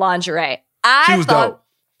came in the lingerie. She I was thought dope.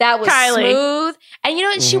 that was Kylie. smooth. And you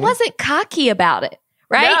know, she wasn't cocky about it,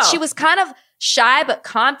 right? No. She was kind of shy but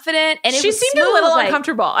confident. And She was seemed smooth, a little like,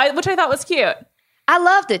 uncomfortable, which I thought was cute. I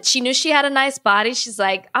loved it. She knew she had a nice body. She's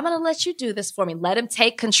like, I'm going to let you do this for me. Let him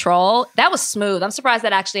take control. That was smooth. I'm surprised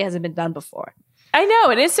that actually hasn't been done before. I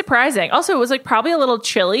know, it is surprising. Also, it was like probably a little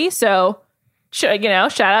chilly, so shout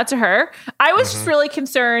out to her. I was just really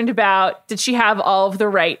concerned about, did she have all of the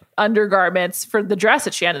right undergarments for the dress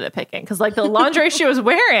that she ended up picking? Because like the lingerie she was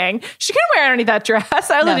wearing, she couldn't wear underneath that dress.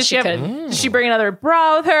 Did she bring another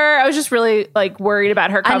bra with her? I was just really like worried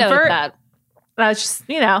about her comfort. I know that. And I was just,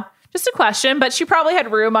 just a question, but she probably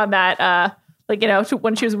had room on that,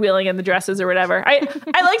 when she was wheeling in the dresses or whatever. I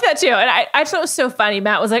like that too. And I thought it was so funny.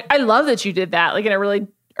 Matt was like, I love that you did that, like in a really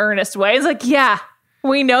earnest way. It's like, yeah,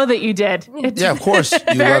 we know that you did. It's Yeah, of course. You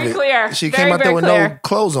very love it. clear. She Very, came out there very with clear. no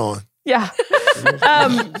clothes on. Yeah.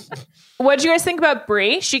 What do you guys think about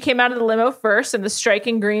Brie? She came out of the limo first in the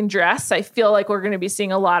striking green dress. I feel like we're going to be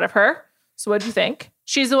seeing a lot of her. So what do you think?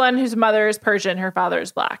 She's the one whose mother is Persian, her father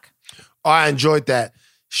is black. Oh, I enjoyed that.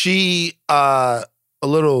 She a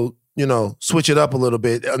little, switch it up a little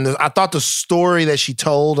bit. And I thought the story that she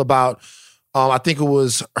told about, I think it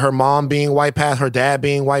was her mom being white pass, her dad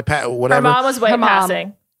being white pass, whatever. Her mom was white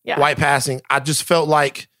passing. Yeah. White passing. I just felt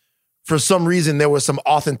like for some reason there was some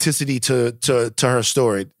authenticity to her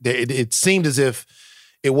story. It seemed as if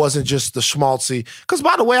it wasn't just the schmaltzy. Because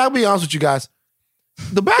by the way, I'll be honest with you guys,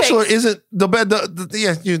 The Bachelor isn't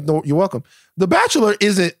you're welcome. The Bachelor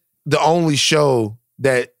isn't the only show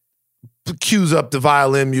that cues up the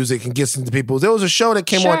violin music and gets into people. There was a show that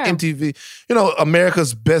came on MTV,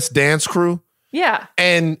 America's Best Dance Crew. Yeah.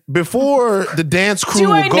 And before the dance crew,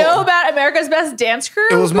 do I know about America's Best Dance Crew?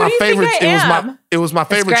 It was Who my do you favorite. think I am? It was my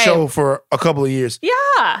favorite show for a couple of years.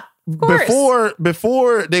 Yeah, of course.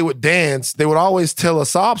 Before they would dance, they would always tell a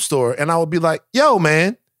sob story, and I would be like, "Yo,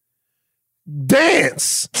 man,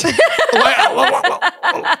 dance. I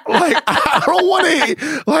don't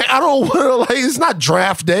want to, it's not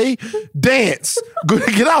draft day. Dance.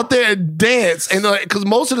 Get out there and dance. And because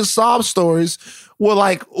most of the sob stories were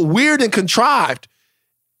like weird and contrived,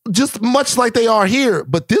 just much like they are here.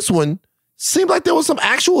 But this one seemed like there was some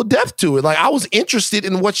actual depth to it. Like I was interested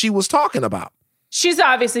in what she was talking about. She's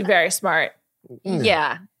obviously very smart.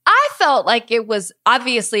 Yeah. I felt like it was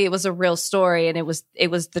a real story and it was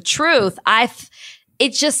the truth.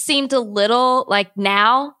 It just seemed a little like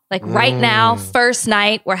now, like right now, first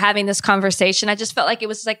night, we're having this conversation. I just felt like it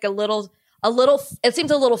was like it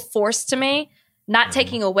seemed a little forced to me, not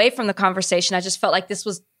taking away from the conversation. I just felt like this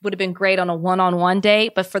would have been great on a one-on-one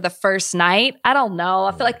date, but for the first night, I don't know.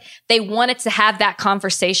 I feel like they wanted to have that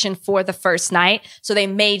conversation for the first night. So they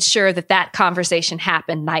made sure that conversation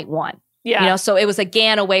happened night one. Yeah. So it was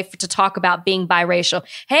again a way to talk about being biracial.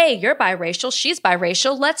 Hey, you're biracial. She's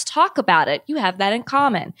biracial. Let's talk about it. You have that in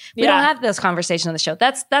common. We don't have those conversations on the show.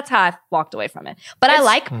 That's how I walked away from it. But I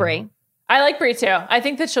like Brie. I like Brie too. I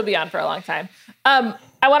think that she'll be on for a long time.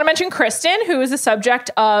 I want to mention Kristen, who is the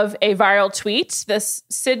subject of a viral tweet. This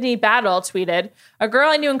Sydney Battle tweeted, "A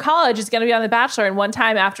girl I knew in college is going to be on The Bachelor. And one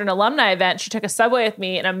time after an alumni event, she took a subway with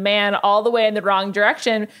me and a man all the way in the wrong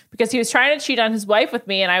direction because he was trying to cheat on his wife with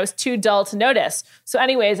me and I was too dull to notice. So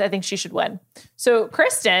anyways, I think she should win." So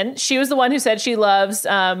Kristen, she was the one who said she loves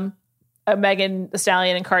a Megan Thee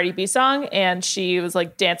Stallion and Cardi B song. And she was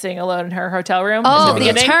like dancing alone in her hotel room. Oh, the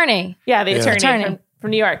attorney. Yeah, the attorney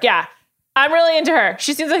from New York. Yeah. I'm really into her.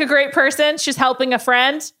 She seems like a great person. She's helping a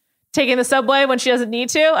friend, taking the subway when she doesn't need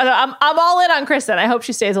to. I'm all in on Kristen. I hope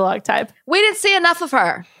she stays a long time. We didn't see enough of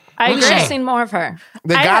her. I agree. We should have seen more of her.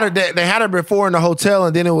 They got her. They had her before in the hotel,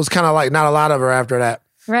 and then it was kind of like not a lot of her after that.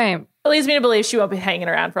 Right. It leads me to believe she won't be hanging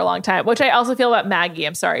around for a long time, which I also feel about Maggie.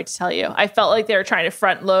 I'm sorry to tell you. I felt like they were trying to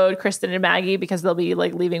front load Kristen and Maggie because they'll be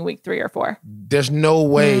like leaving week 3 or 4. There's no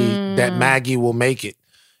way that Maggie will make it.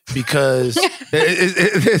 Because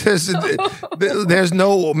there's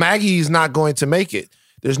no, Maggie's not going to make it.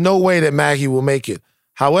 There's no way that Maggie will make it.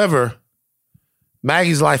 However,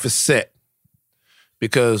 Maggie's life is set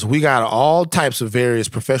because we got all types of various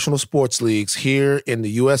professional sports leagues here in the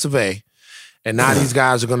US of A. And now these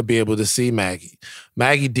guys are going to be able to see Maggie.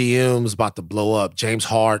 Maggie DM's about to blow up. James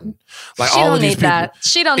Harden. Like She all don't of these need people. that.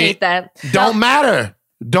 She don't need that. Don't matter.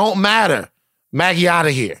 Don't matter. Maggie out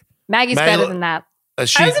of here. Maggie's better than that. I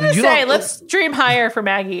was going to say, let's dream higher for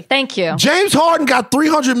Maggie. Thank you. James Harden got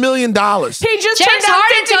 $300 million. He just James turned down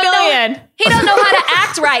Harden $50 million. He don't know how to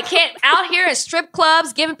act right. Can't out here in strip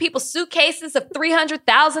clubs giving people suitcases of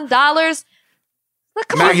 $300,000. Look,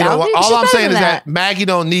 come Maggie, on, Val. all I'm saying is that Maggie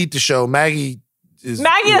don't need the show. Maggie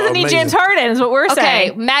doesn't need James Harden, is what we're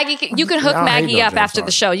saying. Okay, Maggie, you can hook Maggie up after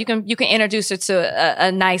the show. You can introduce her to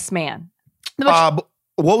a nice man. What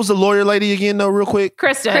was the lawyer lady again, though, real quick?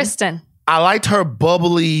 Kristen. I liked her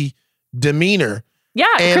bubbly demeanor. Yeah,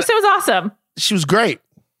 Kristen was awesome. She was great.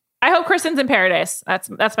 I hope Kristen's in paradise.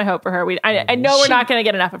 That's my hope for her. I know we're not going to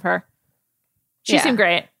get enough of her. She seemed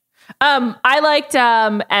great. I liked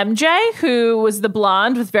MJ, who was the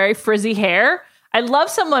blonde with very frizzy hair. I love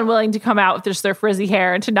someone willing to come out with just their frizzy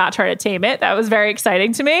hair and to not try to tame it. That was very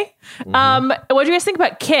exciting to me. What do you guys think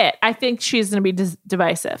about Kit? I think she's going to be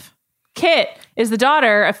divisive. Kit is the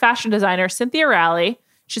daughter of fashion designer Cynthia Rowley.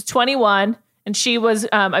 She's 21, and she was,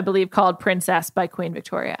 I believe, called Princess by Queen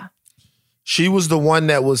Victoria. She was the one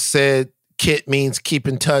that was said, Kit means keep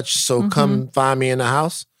in touch, so come find me in the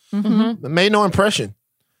house. It made no impression.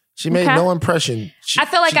 She made no impression. I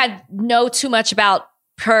feel like I know too much about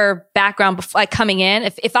her background before, like coming in.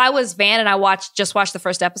 If I was Van and I just watched the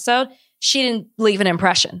first episode, she didn't leave an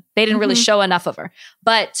impression. They didn't really show enough of her.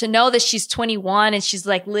 But to know that she's 21 and she's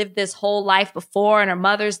like lived this whole life before, and her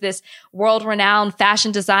mother's this world-renowned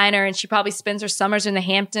fashion designer, and she probably spends her summers in the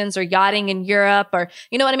Hamptons or yachting in Europe, or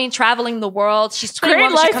you know what I mean, traveling the world. She's 21.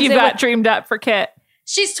 Great life you got dreamed up for Kit.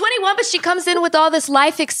 She's 21, but she comes in with all this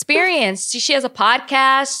life experience. She has a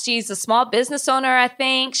podcast. She's a small business owner, I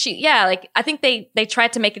think. I think they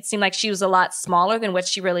tried to make it seem like she was a lot smaller than what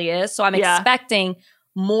she really is. So I'm expecting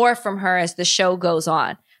more from her as the show goes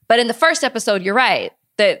on. But in the first episode, you're right,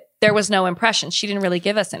 that there was no impression. She didn't really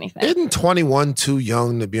give us anything. Isn't 21 too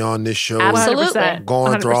young to be on this show? Absolutely. 100%.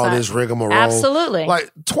 Going through all this rigmarole. Absolutely.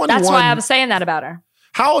 Like 21. That's why I'm saying that about her.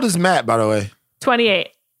 How old is Matt, by the way? 28.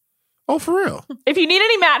 Oh, for real? If you need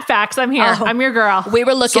any Matt facts, I'm here. I'm your girl. We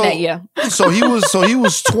were looking at you. So he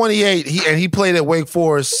was 28. He played at Wake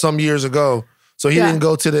Forest some years ago. So he didn't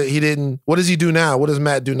go to what does he do now? What does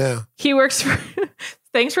Matt do now? He works for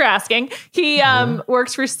Thanks for asking. He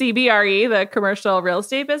works for CBRE, the commercial real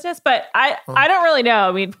estate business, but I don't really know.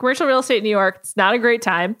 I mean, commercial real estate in New York, it's not a great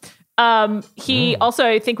time. He also,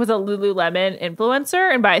 I think, was a Lululemon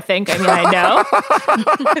influencer. And by I think, I mean, I know.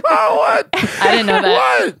 What? I didn't know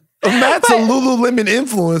that. What? Matt's a Lululemon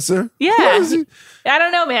influencer. Yeah. I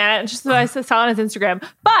don't know, man. Just what I saw on his Instagram.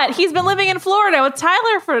 But he's been living in Florida with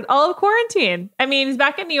Tyler for all of quarantine. I mean, he's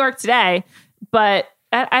back in New York today, but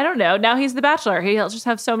I don't know. Now he's the Bachelor. He'll just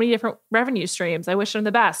have so many different revenue streams. I wish him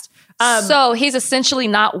the best. So he's essentially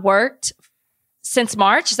not worked since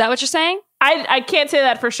March. Is that what you're saying? I can't say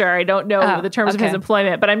that for sure. I don't know the terms of his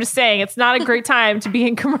employment, but I'm just saying it's not a great time to be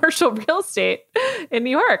in commercial real estate in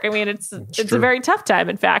New York. I mean, it's a very tough time,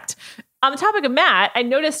 in fact. On the topic of Matt, I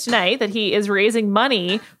noticed tonight that he is raising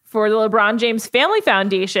money for the LeBron James Family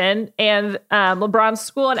Foundation and LeBron's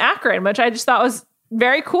school in Akron, which I just thought was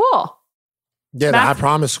very cool. Yeah, the I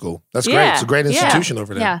Promise School. That's great. It's a great institution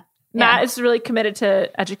over there. Yeah. Matt is really committed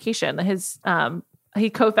to education. He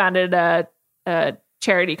co-founded a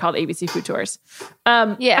charity called ABC Food Tours.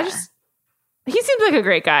 He seems like a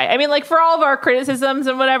great guy. I mean, like, for all of our criticisms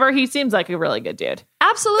and whatever, he seems like a really good dude.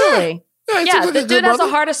 Absolutely. Yeah, the dude has a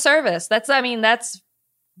heart of service. That's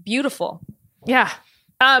beautiful. Yeah.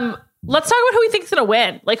 Let's talk about who we think is going to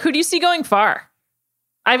win. Like, who do you see going far?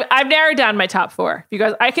 I've narrowed down my top 4. You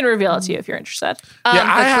guys, I can reveal it to you if you're interested.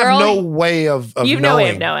 I have no way of knowing. You have no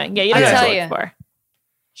way of knowing. Yeah, you don't know what to look for.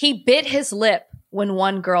 He bit his lip when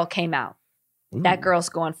one girl came out. Ooh. That girl's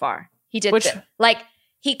going far. He did.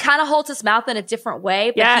 He kind of holds his mouth in a different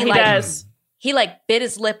way. But he does. He bit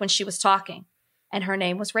his lip when she was talking. And her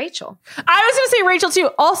name was Rachel. I was going to say Rachel too.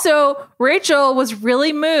 Also, Rachel was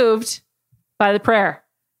really moved by the prayer.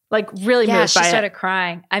 Like, really moved by it. Yeah, she started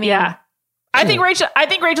crying. I mean, I think Rachel's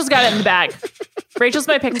got it in the bag. Rachel's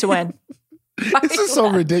my pick to win. This is so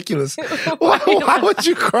ridiculous. Why would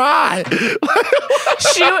you cry?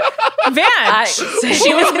 She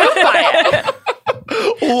was moved by it.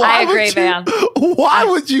 I agree, Van. Why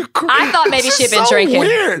would you cry? I thought maybe she had been drinking.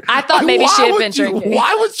 Weird. I thought maybe she had been drinking.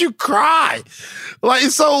 Why would you cry? Like,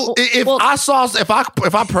 so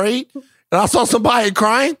if I prayed and I saw somebody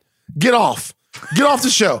crying, get off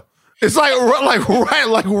the show. It's like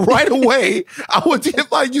right away. I would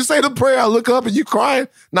you say the prayer. I look up and you crying.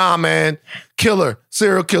 Nah, man, killer,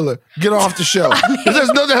 serial killer. Get off the show.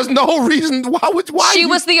 There's no reason. Why? She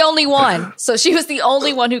was the only one. So she was the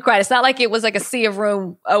only one who cried. It's not like it was like a sea of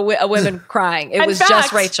room of women crying. It was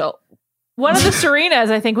just Rachel. One of the Serenas,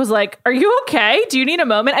 I think, was like, "Are you okay? Do you need a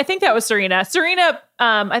moment?" I think that was Serena. I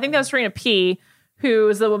think that was Serena P, who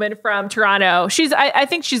is the woman from Toronto. I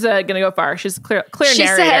think she's going to go far. She's clear she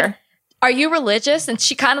narrator. Said, "Are you religious?" And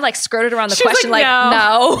she kind of skirted around the question,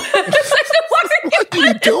 no. What are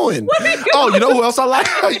you doing? You know who else I like?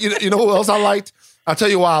 You know who else I liked? I'll tell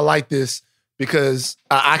you why I like this, because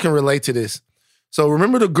I can relate to this. So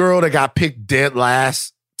remember the girl that got picked dead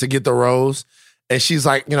last to get the rose? And she's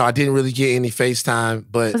like, I didn't really get any FaceTime,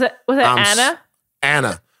 but was it Anna?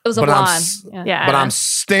 Anna. It was a blonde. But I'm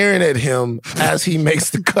staring at him as he makes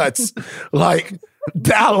the cuts. I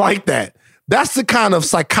like that. That's the kind of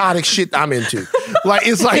psychotic shit I'm into.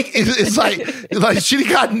 It's like she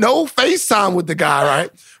got no FaceTime with the guy,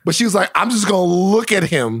 right? But she's like, I'm just gonna look at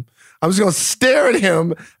him. I'm just gonna stare at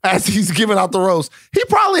him as he's giving out the rose. He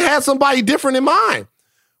probably had somebody different in mind,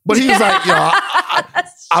 but he's like,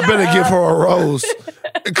 I better give her a rose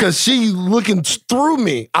because she looking through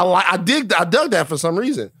me. I dug that for some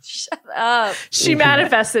reason. Shut up. She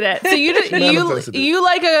manifested it. So you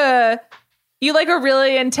like a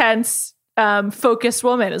really intense, focused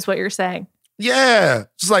woman, is what you're saying. Yeah,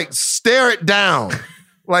 just stare it down.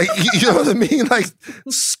 You know what I mean?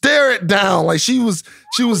 Stare it down. She was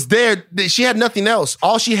there. She had nothing else.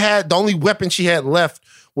 The only weapon she had left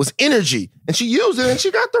was energy. And she used it and she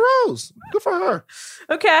got the rose. Good for her.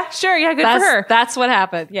 Okay, sure. Yeah, good for her. That's what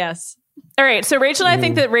happened. Yes. All right. So Rachel, I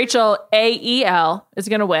think that Rachel AEL is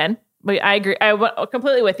going to win. I agree. I went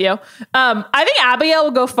completely with you. I think Abigail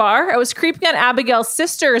will go far. I was creeping on Abigail's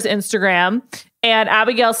sister's Instagram, and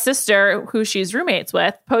Abigail's sister, who she's roommates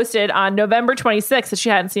with, posted on November 26th that she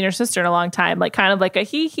hadn't seen her sister in a long time. Kind of like a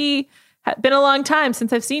hee. Been a long time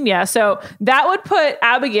since I've seen you. So that would put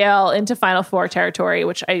Abigail into Final Four territory,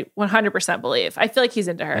 which I 100% believe. I feel like he's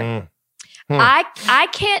into her. I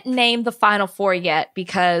can't name the Final Four yet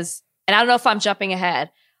because, and I don't know if I'm jumping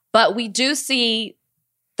ahead, but we do see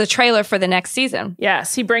the trailer for the next season.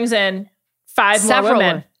 Yes, he brings in several more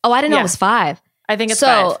women. Oh, I didn't know it was 5. I think it's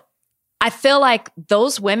 5. I feel like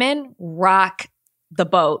those women rock the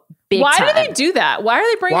boat big time. Why do they do that? Why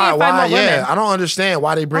are they bringing in 5 more women? I don't understand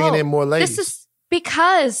why they bringing in more ladies. This is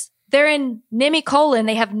because they're in Nimicola.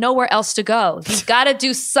 They have nowhere else to go. You've got to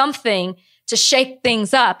do something to shake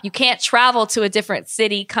things up. You can't travel to a different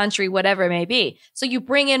city, country, whatever it may be. So you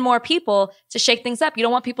bring in more people to shake things up. You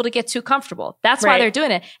don't want people to get too comfortable. That's why they're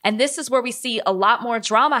doing it. And this is where we see a lot more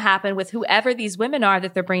drama happen with whoever these women are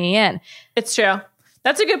that they're bringing in. It's true.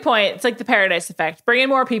 That's a good point. It's like the Paradise Effect. Bring in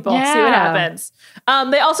more people, see what happens.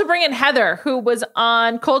 They also bring in Heather, who was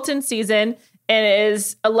on Colton's season and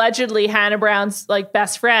is allegedly Hannah Brown's like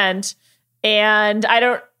best friend. And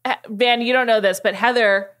Van, you don't know this, but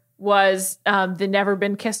Heather was the never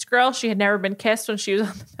been kissed girl. She had never been kissed when she was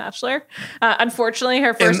on The Bachelor. Unfortunately,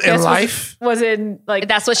 her first kiss was in like...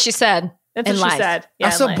 That's what she said. That's what she said. Yeah,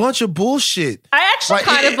 that's a bunch of bullshit. I actually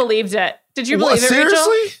kind of believed it. Did you believe it, seriously?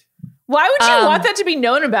 Rachel? Why would you want that to be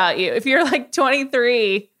known about you? If you're like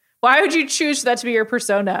 23, why would you choose that to be your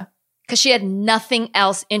persona? Because she had nothing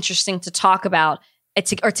else interesting to talk about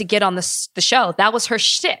or to get on the show. That was her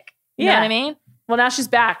shtick. You know what I mean? Well, now she's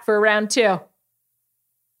back for round 2.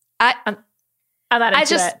 I'm not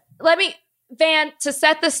into it. Let me, Van, to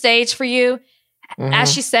set the stage for you,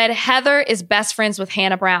 as she said, Heather is best friends with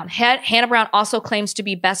Hannah Brown. Hannah Brown also claims to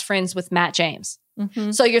be best friends with Matt James.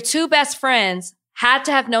 So your two best friends had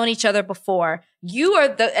to have known each other before. You are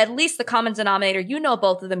at least the common denominator. You know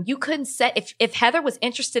both of them. You couldn't if Heather was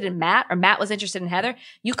interested in Matt or Matt was interested in Heather,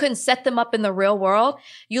 you couldn't set them up in the real world.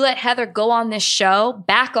 You let Heather go on this show,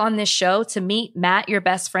 back on this show to meet Matt, your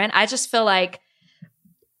best friend. I just feel like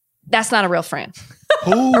that's not a real friend.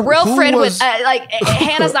 A real friend would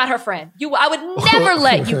Hannah's not her friend. I would never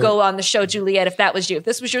let you go on the show, Juliette, if that was you. If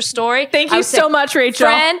this was your story. Thank you so much, Rachel.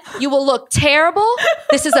 Friend, you will look terrible.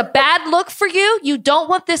 This is a bad look for you. You don't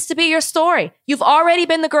want this to be your story. You've already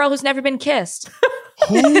been the girl who's never been kissed.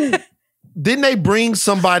 Didn't they bring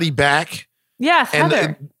somebody back? Yes,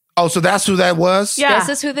 Heather. So that's who that was? Yeah. This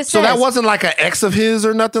is who this is. So that wasn't like an ex of his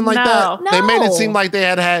or nothing like that? No. They made it seem like they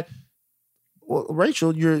had... Well,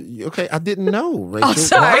 Rachel, you're okay. I didn't know, Rachel. Oh,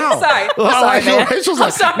 sorry. Wow. Sorry, man. Rachel's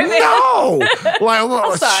like, sorry, man. no. Like,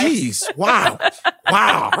 well, sorry. jeez. Wow.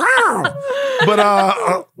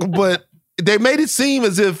 But they made it seem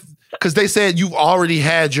as if, because they said you've already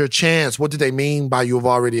had your chance. What did they mean by you've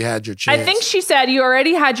already had your chance? I think she said you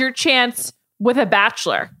already had your chance with a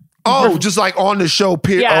bachelor. Oh, just like on the show,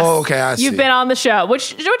 period. Yes. Oh, okay, I see. You've been on the show,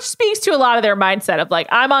 which speaks to a lot of their mindset of like,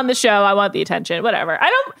 I'm on the show, I want the attention, whatever. I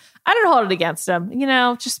don't hold it against them. You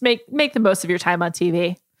know, just make the most of your time on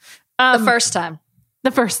TV. The first time.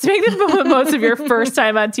 Make the most of your first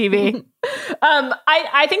time on TV.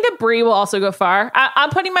 I think that Brie will also go far.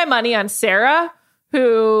 I'm putting my money on Sarah,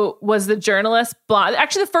 who was the journalist blonde.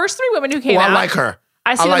 Actually, the first 3 women who came out. I like her.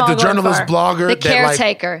 I like the journalist blogger. The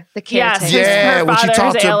caretaker. Yes, yeah, her when she father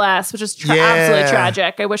talked has to ALS, which is absolutely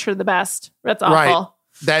tragic. I wish her the best. That's awful. Right.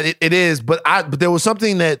 That it is, but there was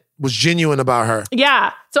something that was genuine about her.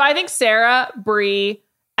 Yeah. So I think Sarah, Brie,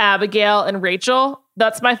 Abigail, and Rachel,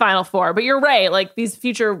 that's my final 4. But you're right. Like these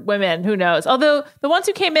future women, who knows? Although the ones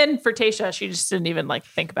who came in for Tayshia, she just didn't even like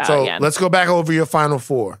think about it again. So let's go back over your final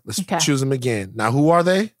 4. Let's choose them again. Now, who are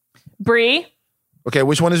they? Brie. Okay,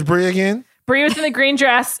 which one is Brie again? Brie was in the green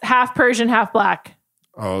dress, half Persian, half black.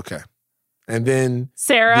 Oh, okay. And then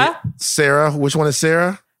Sarah. Sarah. Which one is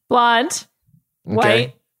Sarah? Blonde. Okay.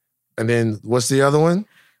 White. And then what's the other one?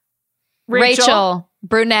 Rachel.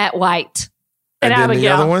 Brunette, white. And then Abigail. the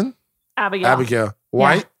other one? Abigail.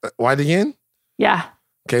 White? White again? Yeah.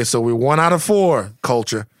 Okay, so we're 1 out of 4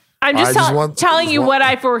 culture. I'm just telling you what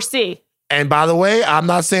I foresee. And by the way, I'm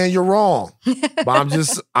not saying you're wrong. But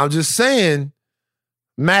I'm just saying,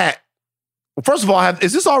 Matt, first of all,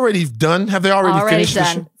 is this already done? Have they already finished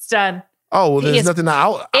done. this? It's done. Oh, well, there's nothing. I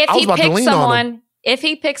was about to lean on him. If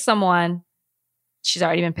he picks someone, she's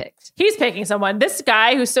already been picked. He's picking someone. This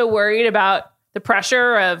guy who's so worried about the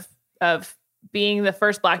pressure of being the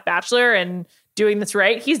first Black Bachelor and doing this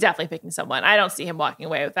right, he's definitely picking someone. I don't see him walking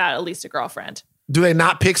away without at least a girlfriend. Do they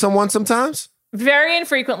not pick someone sometimes? Very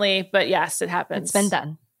infrequently, but yes, it happens. It's been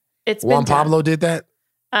done. Juan Pablo did that?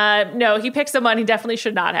 No, he picked someone he definitely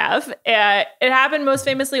should not have. It happened most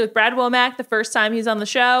famously with Brad Womack the first time he was on the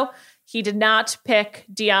show. He did not pick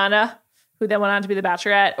Deanna, who then went on to be the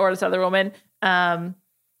Bachelorette, or this other woman. But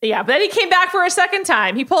then he came back for a second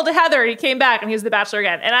time. He pulled a Heather and he came back and he was the Bachelor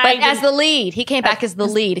again. But as the lead, he came back as the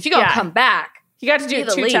lead. If you're going to come back, he got to do it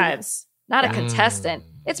 2 times. Not a contestant.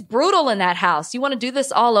 It's brutal in that house. You want to do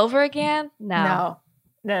this all over again? No.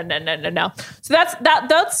 So that's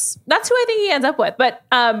who I think he ends up with. But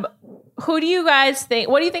who do you guys think?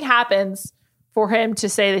 What do you think happens for him to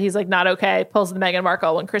say that he's like not okay? Pulls the Meghan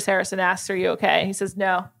Markle when Chris Harrison asks, "Are you okay?" He says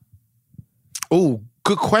no. Oh,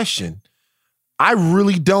 good question. I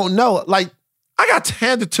really don't know. Like, I got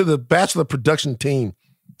handed to the Bachelor production team.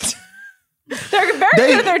 They're very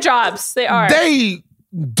good at their jobs. They are. They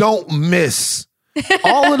don't miss.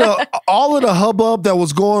 All of the hubbub that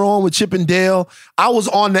was going on with Chip and Dale, I was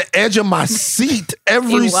on the edge of my seat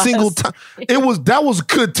every single time. That was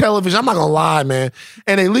good television. I'm not gonna lie, man.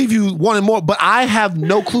 And they leave you wanting more, but I have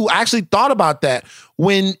no clue. I actually thought about that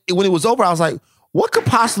when it was over. I was like, what could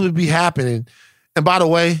possibly be happening? And by the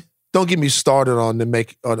way, don't get me started on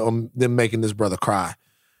them making this brother cry.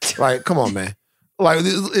 Like, come on, man. Like,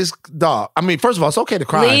 it's dog. I mean, first of all, it's okay to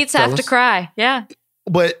cry. Leads have to cry. Yeah.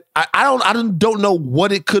 But I don't know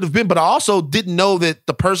what it could have been. But I also didn't know that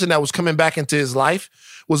the person that was coming back into his life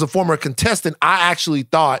was a former contestant. I actually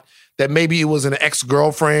thought that maybe it was an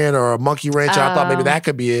ex-girlfriend or a monkey wrench. I thought maybe that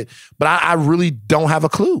could be it. But I really don't have a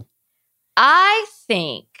clue. I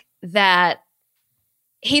think that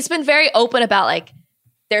he's been very open about, like,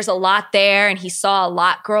 there's a lot there and he saw a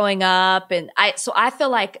lot growing up. And so I feel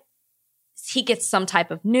like he gets some type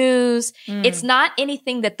of news. It's not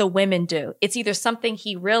anything that the women do. It's either something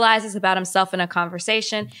he realizes about himself in a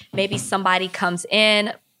conversation. Maybe somebody comes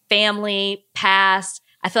in, family, past.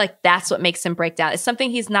 I feel like that's what makes him break down. It's something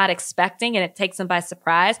he's not expecting and it takes him by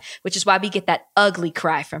surprise, which is why we get that ugly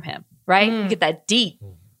cry from him, right? We get that deep.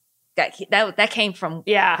 That came from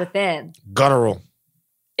within. Guttural.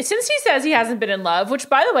 Since he says he hasn't been in love, which,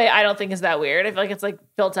 by the way, I don't think is that weird. I feel like it's like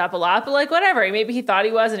built up a lot, but like whatever. Maybe he thought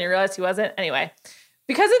he was and he realized he wasn't. Anyway,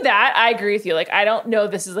 because of that, I agree with you. Like, I don't know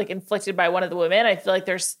if this is like inflicted by one of the women. I feel like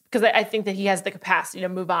because I think that he has the capacity to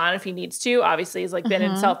move on if he needs to. Obviously, he's like been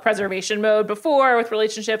in self-preservation mode before with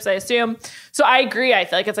relationships, I assume. So I agree. I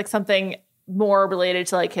feel like it's like something more related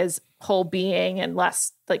to like his whole being and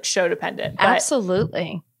less like show dependent. But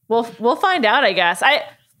absolutely. We'll find out, I guess.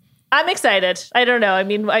 I'm excited. I don't know. I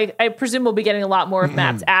mean, I presume we'll be getting a lot more of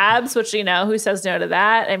Matt's abs, which, you know, who says no to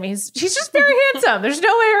that? I mean, he's just very handsome. There's no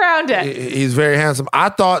way around it. He's very handsome. I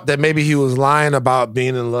thought that maybe he was lying about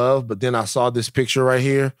being in love, but then I saw this picture right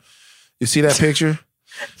here. You see that picture?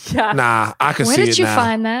 Yeah. Nah, I can see it now. Where did you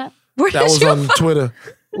find that? That was on Twitter.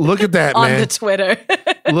 Look at that, man. On the Twitter.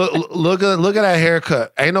 Look at that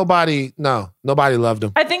haircut. Ain't nobody loved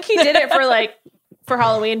him. I think he did it for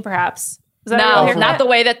Halloween, perhaps. No, not the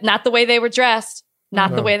way they were dressed.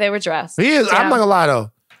 Not the way they were dressed. He is. I'm not gonna lie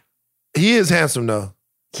though. He is handsome though,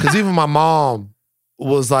 because even my mom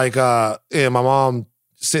was like, my mom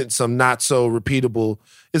sent some not so repeatable.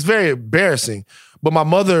 It's very embarrassing, but my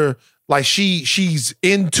mother, like, she's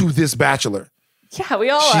into this Bachelor. Yeah, we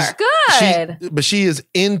all are. Good. But she is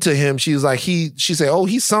into him. She's like, she say, oh,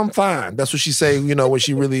 he's some fine. That's what she say, you know, when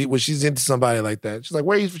she's into somebody like that. She's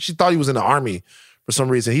like, she thought he was in the army for some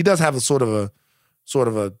reason. He does have a sort of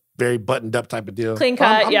a very buttoned up type of deal. Clean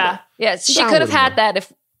cut, yeah. Yeah, she could have had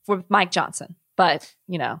that with Mike Johnson, but,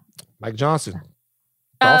 you know. Mike Johnson.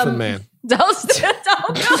 Dolphin Man. Don't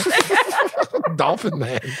go there. Dolphin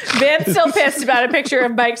Man. Van's still pissed about a picture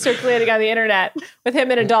of Mike circulating on the internet with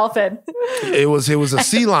him and a dolphin. It was a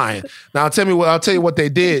sea lion. Now I'll tell you what they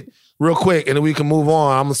did real quick, and then we can move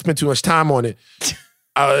on. I'm gonna spend too much time on it.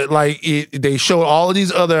 They showed all of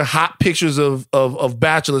these other hot pictures of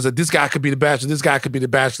bachelors, that this guy could be the bachelor, this guy could be the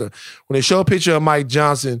bachelor. When they show a picture of Mike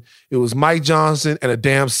Johnson, it was Mike Johnson and a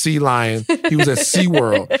damn sea lion. He was at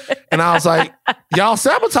SeaWorld. And I was like, y'all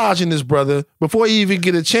sabotaging this brother before he even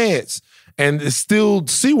get a chance. And it's still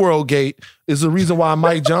SeaWorld Gate is the reason why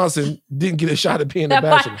Mike Johnson didn't get a shot at being the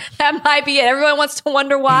bachelor. That might be it. Everyone wants to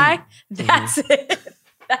wonder why. That's it.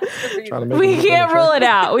 We can't rule it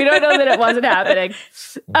out. We don't know that it wasn't happening.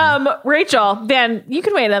 Rachel, Van, you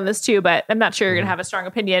can weigh in on this too, but I'm not sure you're going to have a strong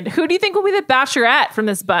opinion. Who do you think will be the bachelorette from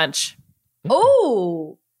this bunch?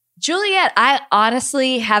 Oh, Juliette. I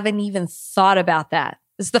honestly haven't even thought about that.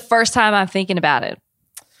 This is the first time I'm thinking about it.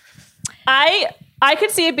 I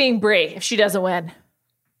could see it being Brie if she doesn't win.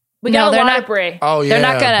 We got a lot of Brie. Oh yeah,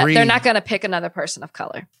 they're not gonna pick another person of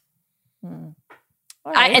color.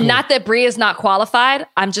 Right. And not that Brie is not qualified.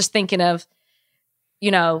 I'm just thinking of, you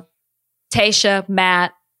know, Tayshia,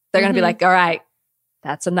 Matt. They're going to be like, all right,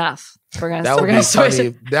 that's enough. We're going to switch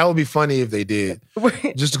it. That would be funny if they did.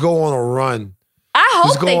 Just go on a run. I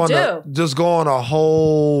hope they do. Just go on a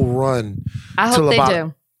whole run. I hope they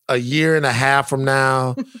do. A year and a half from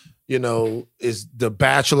now, you know, is the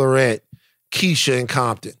Bachelorette, Keisha and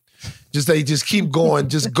Compton. They just keep going.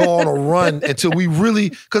 Just go on a run until we really,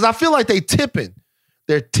 because I feel like they're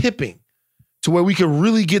tipping to where we can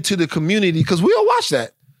really get to the community, because we'll watch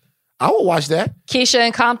that. I will watch that. Keisha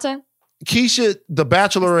and Compton? Keisha, the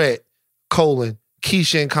Bachelorette,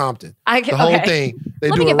 Keisha and Compton. The whole thing. They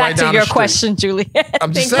Let do me it get right back down to your the street. question, Juliette.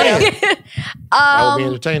 I'm just saying. That would be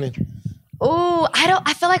entertaining. Oh,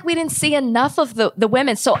 I feel like we didn't see enough of the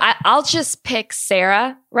women. So I'll just pick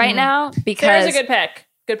Sarah right now because Sarah's a good pick.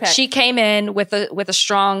 Good pick. She came in with a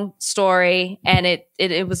strong story, and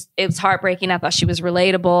it was heartbreaking. I thought she was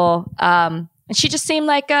relatable, and she just seemed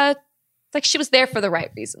like she was there for the right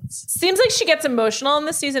reasons. Seems like she gets emotional in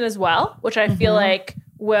this season as well, which I feel like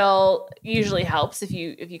will usually helps if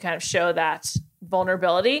you kind of show that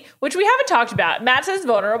vulnerability, which we haven't talked about. Matt says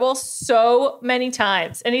vulnerable so many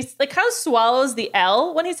times, and he's like kind of swallows the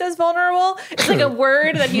L when he says vulnerable. It's like a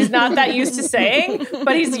word that he's not that used to saying,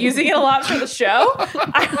 but he's using it a lot for the show.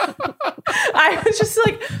 I was just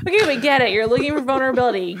like, okay, we get it. You're looking for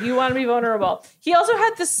vulnerability. You want to be vulnerable. He also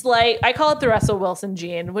had this slight, I call it the Russell Wilson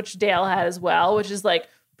gene, which Dale had as well, which is like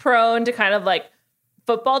prone to kind of like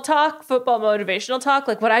football talk, football motivational talk.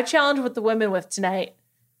 Like what I challenged with the women with tonight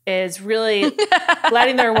is really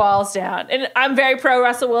letting their walls down. And I'm very pro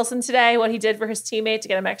Russell Wilson today. What he did for his teammate to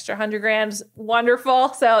get him extra $100,000 is wonderful.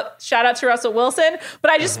 So shout out to Russell Wilson. But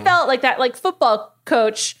I just felt like that like football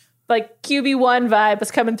coach, like QB1 vibe was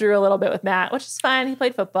coming through a little bit with Matt, which is fine. He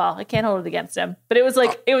played football. I can't hold it against him. But it was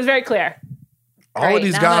like, it was very clear. All of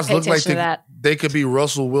these guys look like they could be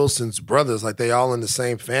Russell Wilson's brothers. Like they all in the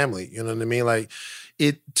same family. You know what I mean? Like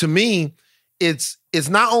to me, it's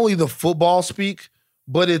not only the football speak,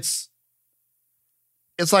 but it's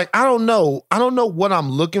like, I don't know what I'm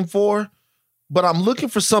looking for, but I'm looking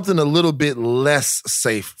for something a little bit less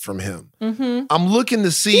safe from him. Mm-hmm. I'm looking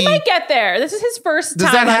to see. He might get there. This is his first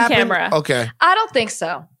time on camera. Okay. I don't think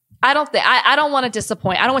so. I don't want to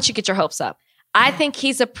disappoint. I don't want you to get your hopes up. I think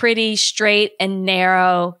he's a pretty straight and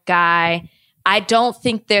narrow guy. I don't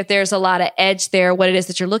think that there's a lot of edge there, what it is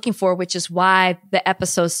that you're looking for, which is why the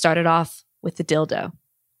episode started off with the dildo.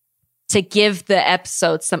 To give the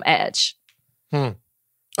episode some edge. That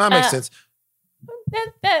makes sense.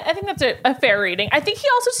 I think that's a fair reading. I think he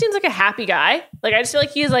also seems like a happy guy. Like, I just feel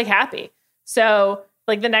like he's like happy. So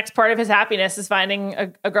like the next part of his happiness is finding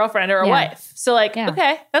a girlfriend or a wife. So like,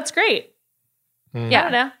 okay, that's great. Yeah. I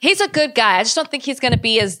don't know. He's a good guy. I just don't think he's going to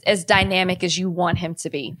be as dynamic as you want him to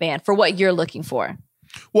be, man, for what you're looking for.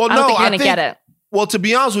 Well, I don't think you're going to get it. Well, to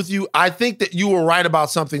be honest with you, I think that you were right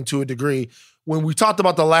about something to a degree. When we talked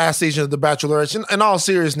about the last season of The Bachelorette, in all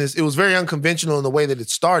seriousness, it was very unconventional in the way that it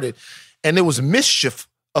started, and there was mischief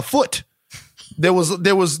afoot. There was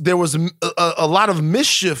a lot of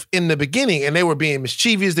mischief in the beginning, and they were being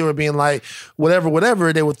mischievous. They were being like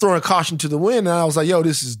whatever. They were throwing caution to the wind, and I was like, "Yo,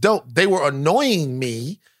 this is dope." They were annoying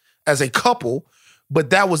me as a couple,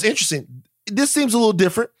 but that was interesting. This seems a little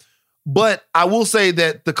different, but I will say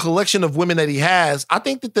that the collection of women that he has, I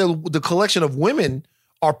think that the collection of women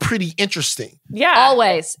are pretty interesting. Yeah.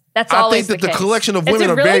 Always. That's always the case. I think that the collection of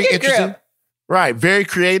women are really very good interesting. group. Right. Very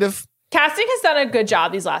creative. Casting has done a good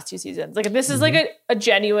job these last 2 seasons. Like this is like a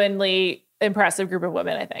genuinely impressive group of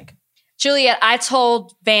women, I think. Juliet, I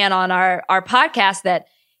told Van on our podcast that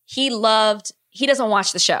he doesn't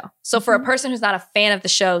watch the show. So for a person who's not a fan of the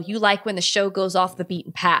show, you like when the show goes off the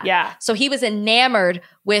beaten path. Yeah. So he was enamored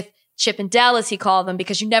with Chip and Dale, as he called them,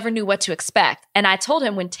 because you never knew what to expect. And I told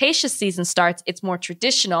him when Tayshia's season starts, it's more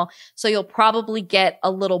traditional. So you'll probably get a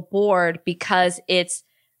little bored because it's,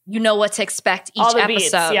 you know what to expect each episode.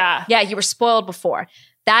 Beats, yeah. Yeah, you were spoiled before.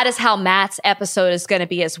 That is how Matt's episode is going to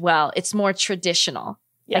be as well. It's more traditional.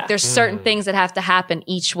 Yeah. Like there's certain things that have to happen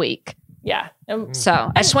each week. Yeah.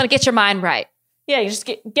 So I just want to get your mind right. Yeah, you just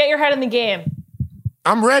get your head in the game.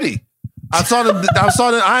 I'm ready. I saw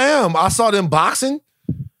them boxing.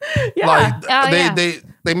 Yeah. Like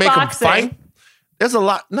they make Boxing. them fight. There's a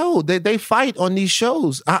lot. No, they fight on these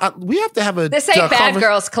shows. We have to have a. This ain't Bad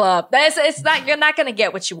Girls Club. It's not. You're not going to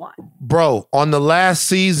get what you want, bro. On the last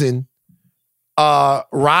season,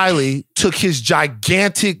 Riley took his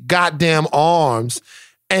gigantic goddamn arms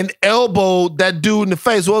and elbowed that dude in the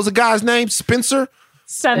face. What was the guy's name? Spencer.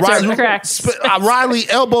 Correct. Riley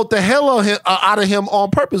elbowed the hell out of him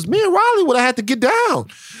on purpose. Me and Riley would have had to get down.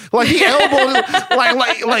 Like he elbowed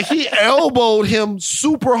him, like he elbowed him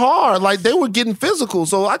super hard. Like they were getting physical.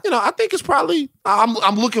 So I think it's probably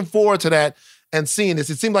I'm looking forward to that and seeing this.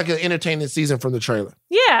 It seemed like an entertaining season from the trailer.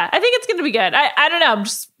 Yeah, I think it's going to be good. I don't know.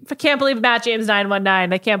 I can't believe Matt James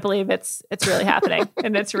 919. I can't believe it's really happening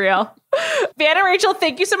and it's real. Van and Rachel,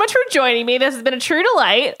 thank you so much for joining me. This has been a true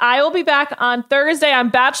delight. I will be back on Thursday on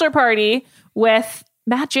Bachelor Party with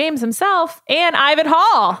Matt James himself and Ivan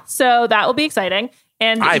Hall. So that will be exciting.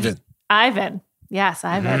 And Ivan. Yes,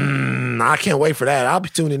 Ivan. I can't wait for that. I'll be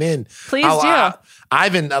tuning in. Please do.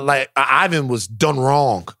 Ivan was done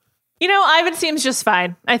wrong. You know, Ivan seems just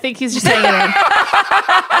fine. I think he's just hanging in.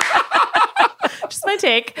 Just my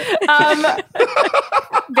take.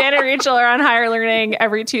 Van and Rachel are on Higher Learning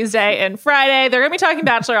every Tuesday and Friday. They're going to be talking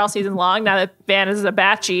Bachelor all season long now that Van is a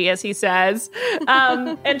batchy, as he says.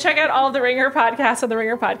 And check out all of the Ringer podcasts on the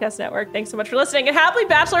Ringer Podcast Network. Thanks so much for listening. And happy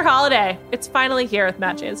Bachelor holiday. It's finally here with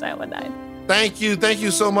Matt James 919. Thank you. Thank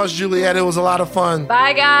you so much, Juliet. It was a lot of fun.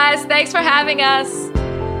 Bye, guys. Thanks for having us.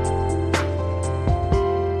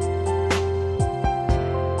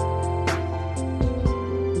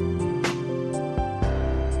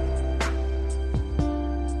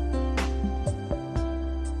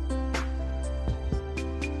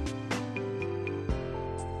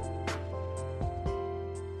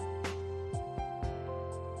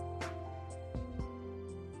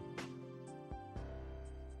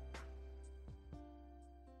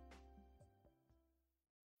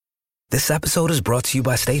 This episode is brought to you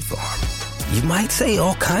by State Farm. You might say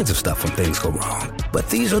all kinds of stuff when things go wrong, but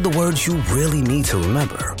these are the words you really need to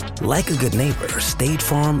remember. Like a good neighbor, State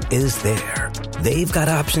Farm is there. They've got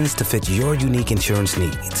options to fit your unique insurance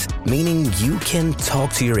needs, meaning you can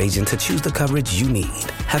talk to your agent to choose the coverage you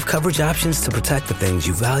need, have coverage options to protect the things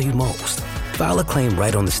you value most, file a claim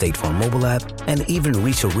right on the State Farm mobile app, and even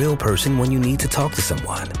reach a real person when you need to talk to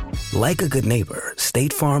someone. Like a good neighbor,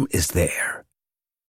 State Farm is there.